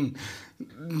me, and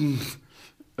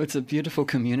it's a beautiful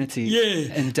community.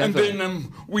 Yeah, endeavour. And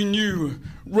then we knew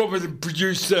Robert had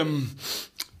produced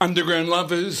Underground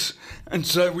Lovers, and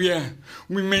so we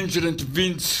mentioned it to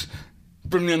Vince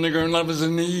from the Underground Lovers,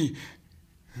 and he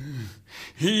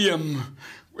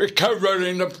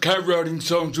ended up co-writing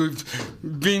songs with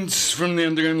Vince from the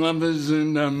Underground Lovers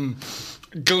and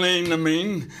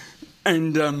Glenn,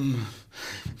 and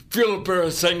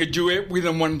Philippa sang a duet with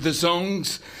him one of the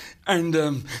songs, and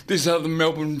this other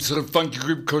Melbourne sort of funky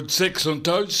group called Sex on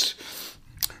Toast,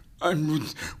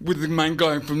 and with the main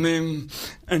guy from them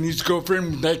and his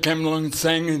girlfriend, they came along and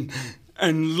sang,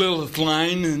 and Lilith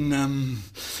Lane, and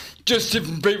just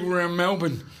different people around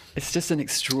Melbourne. It's just an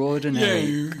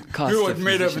extraordinary cast who of I'd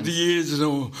met over the years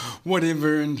or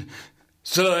whatever, and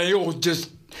so they all just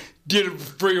did it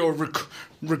for free or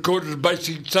recorded it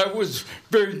basically. So it was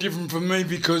very different for me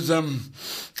because I've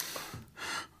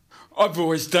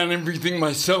always done everything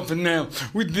myself, and now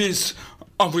with this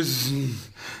I was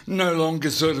no longer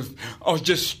I was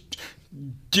just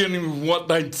dealing with what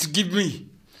they'd give me.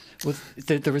 Well,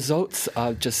 the results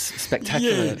are just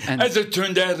spectacular. Yeah, and as it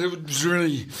turned out, it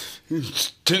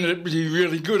turned out to be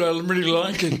really good. I really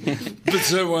like it. But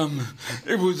so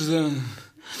it was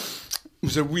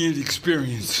a weird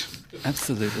experience.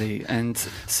 Absolutely, and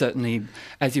certainly,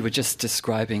 as you were just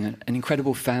describing, an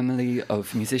incredible family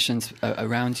of musicians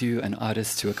around you and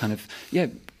artists who are kind of,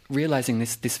 realising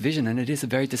this vision, and it is a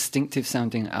very distinctive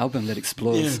sounding album that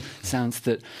explores sounds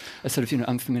that are sort of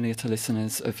unfamiliar to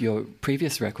listeners of your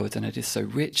previous records, and it is so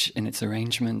rich in its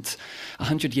arrangement.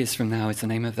 100 Years From Now is the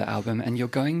name of the album, and you're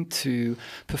going to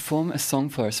perform a song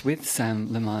for us with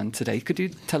Sam Lamond today. Could you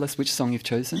tell us which song you've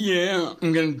chosen? Yeah,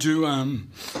 I'm going to do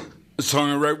a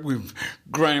song I wrote with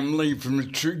Graham Lee from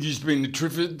used to be in the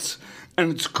Triffids,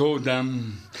 and it's called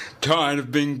Tired of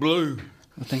Being Blue.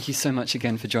 Well, thank you so much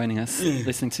again for joining us,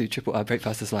 listening to Triple R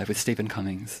Breakfasters Live with Stephen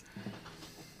Cummings.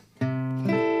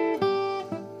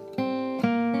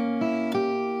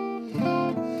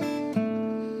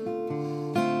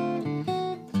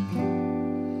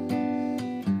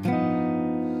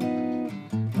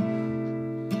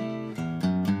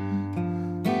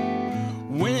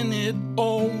 it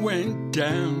all went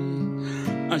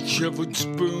down, I shoveled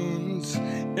spoons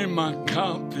in my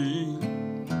coffee.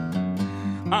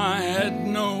 I had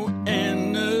no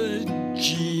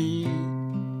energy.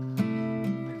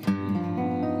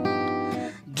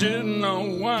 Didn't know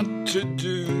what to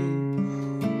do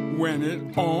when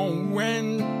it all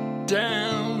went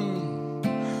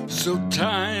down. So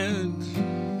tired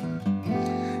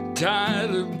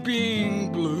of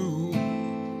being blue.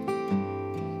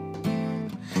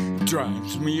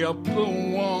 Drives me up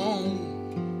the wall,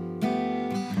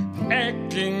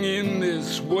 acting in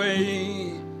this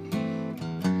way.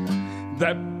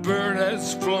 That bird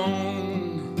has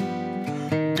flown,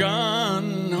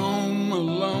 gone home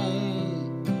alone.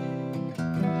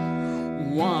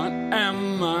 What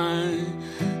am I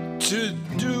to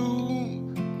do?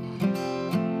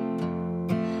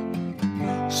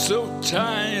 So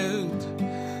tired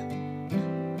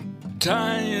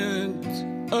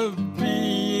of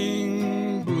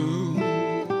being blue.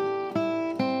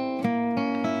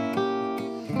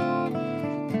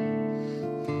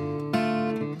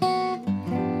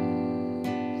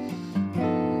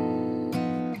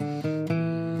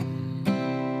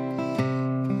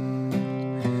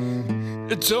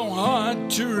 It's so hard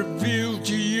to reveal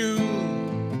to you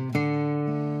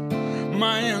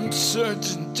my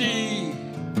uncertainty,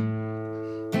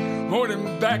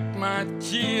 holding back my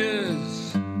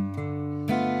tears,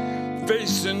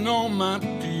 facing all my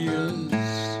fears.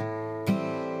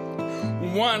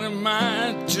 What am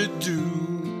I to do?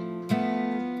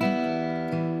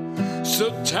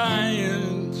 So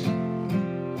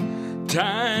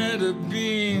tired of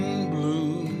being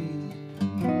blue.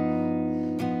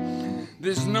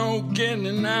 There's no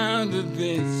getting out of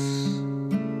this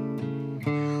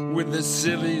with a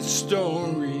silly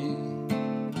story.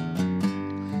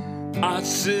 I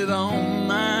sit on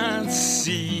my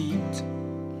seat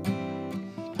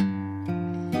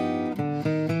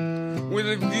with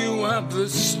a view of the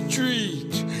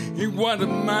street. What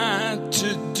am I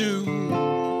to do?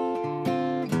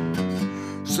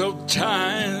 So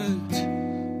tired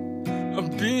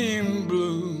of being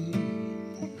blue.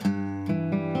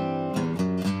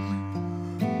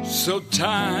 So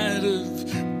tired of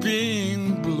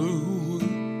being blue.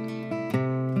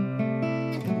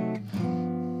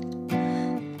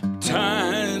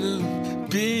 Tired of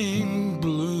being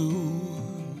blue.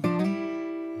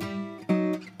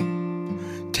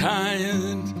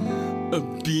 Tired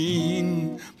of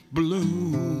being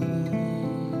blue.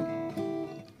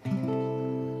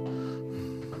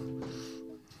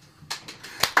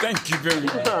 Thank you very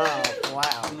much. Oh,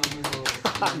 wow.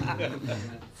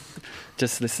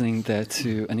 Just listening there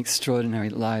to an extraordinary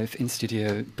live in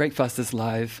studio, Breakfasters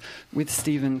Live with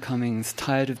Stephen Cummings,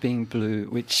 Tired of Being Blue,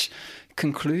 which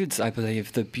concludes, I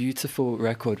believe, the beautiful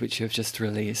record which you have just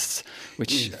released,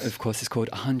 which of course is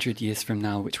called 100 Years From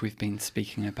Now, which we've been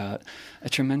speaking about. A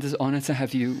tremendous honour to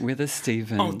have you with us,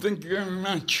 Stephen. Oh, thank you very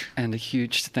much. And a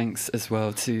huge thanks as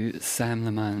well to Sam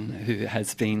Leman, who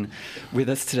has been with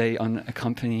us today on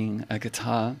accompanying a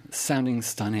guitar, sounding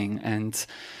stunning, and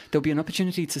there'll be an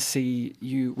opportunity to see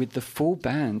you with the full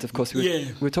band. Of course,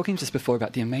 we were talking just before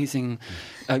about the amazing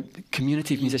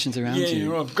community of musicians around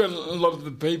you. Yeah, I've got a lot of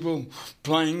the people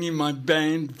playing in my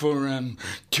band for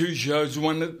 2 shows,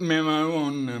 one at Memo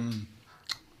on...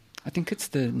 I think it's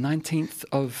the 19th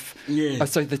of... Yeah. Oh,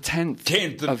 sorry, the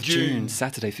 10th of June.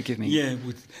 Saturday, forgive me. Yeah,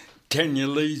 with Tanya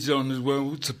Lee's on as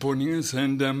well, supporting us,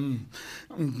 and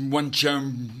one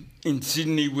show in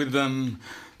Sydney with...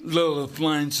 Lilith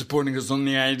Lane supporting us on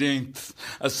the 18th,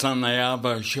 a Sunday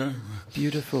Arvo show.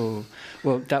 Beautiful.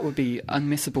 Well, that would be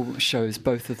unmissable shows,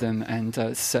 both of them, and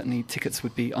certainly tickets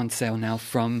would be on sale now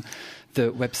from the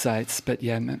websites. But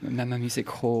yeah, Memo Music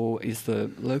Hall is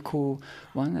the local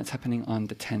one that's happening on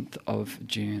the 10th of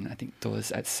June. I think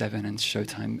doors at 7 and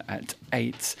showtime at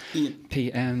 8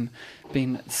 p.m.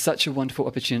 Been such a wonderful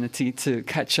opportunity to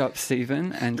catch up,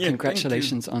 Stephen, and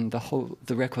congratulations on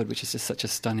the record, which is just such a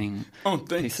stunning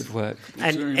piece of work.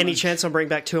 And any chance on bring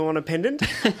back Two on a Pendant?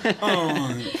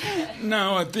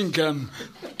 No, I think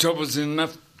Top was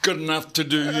got enough to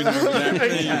do, you know, without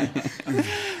me.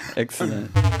 Excellent.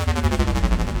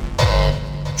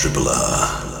 Triple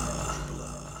R.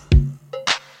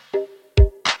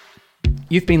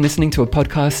 You've been listening to a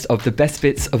podcast of the best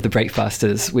bits of the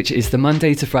Breakfasters, which is the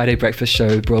Monday to Friday breakfast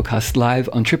show broadcast live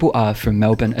on Triple R from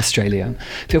Melbourne, Australia.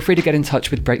 Feel free to get in touch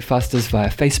with Breakfasters via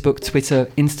Facebook, Twitter,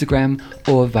 Instagram,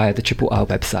 or via the Triple R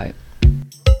website.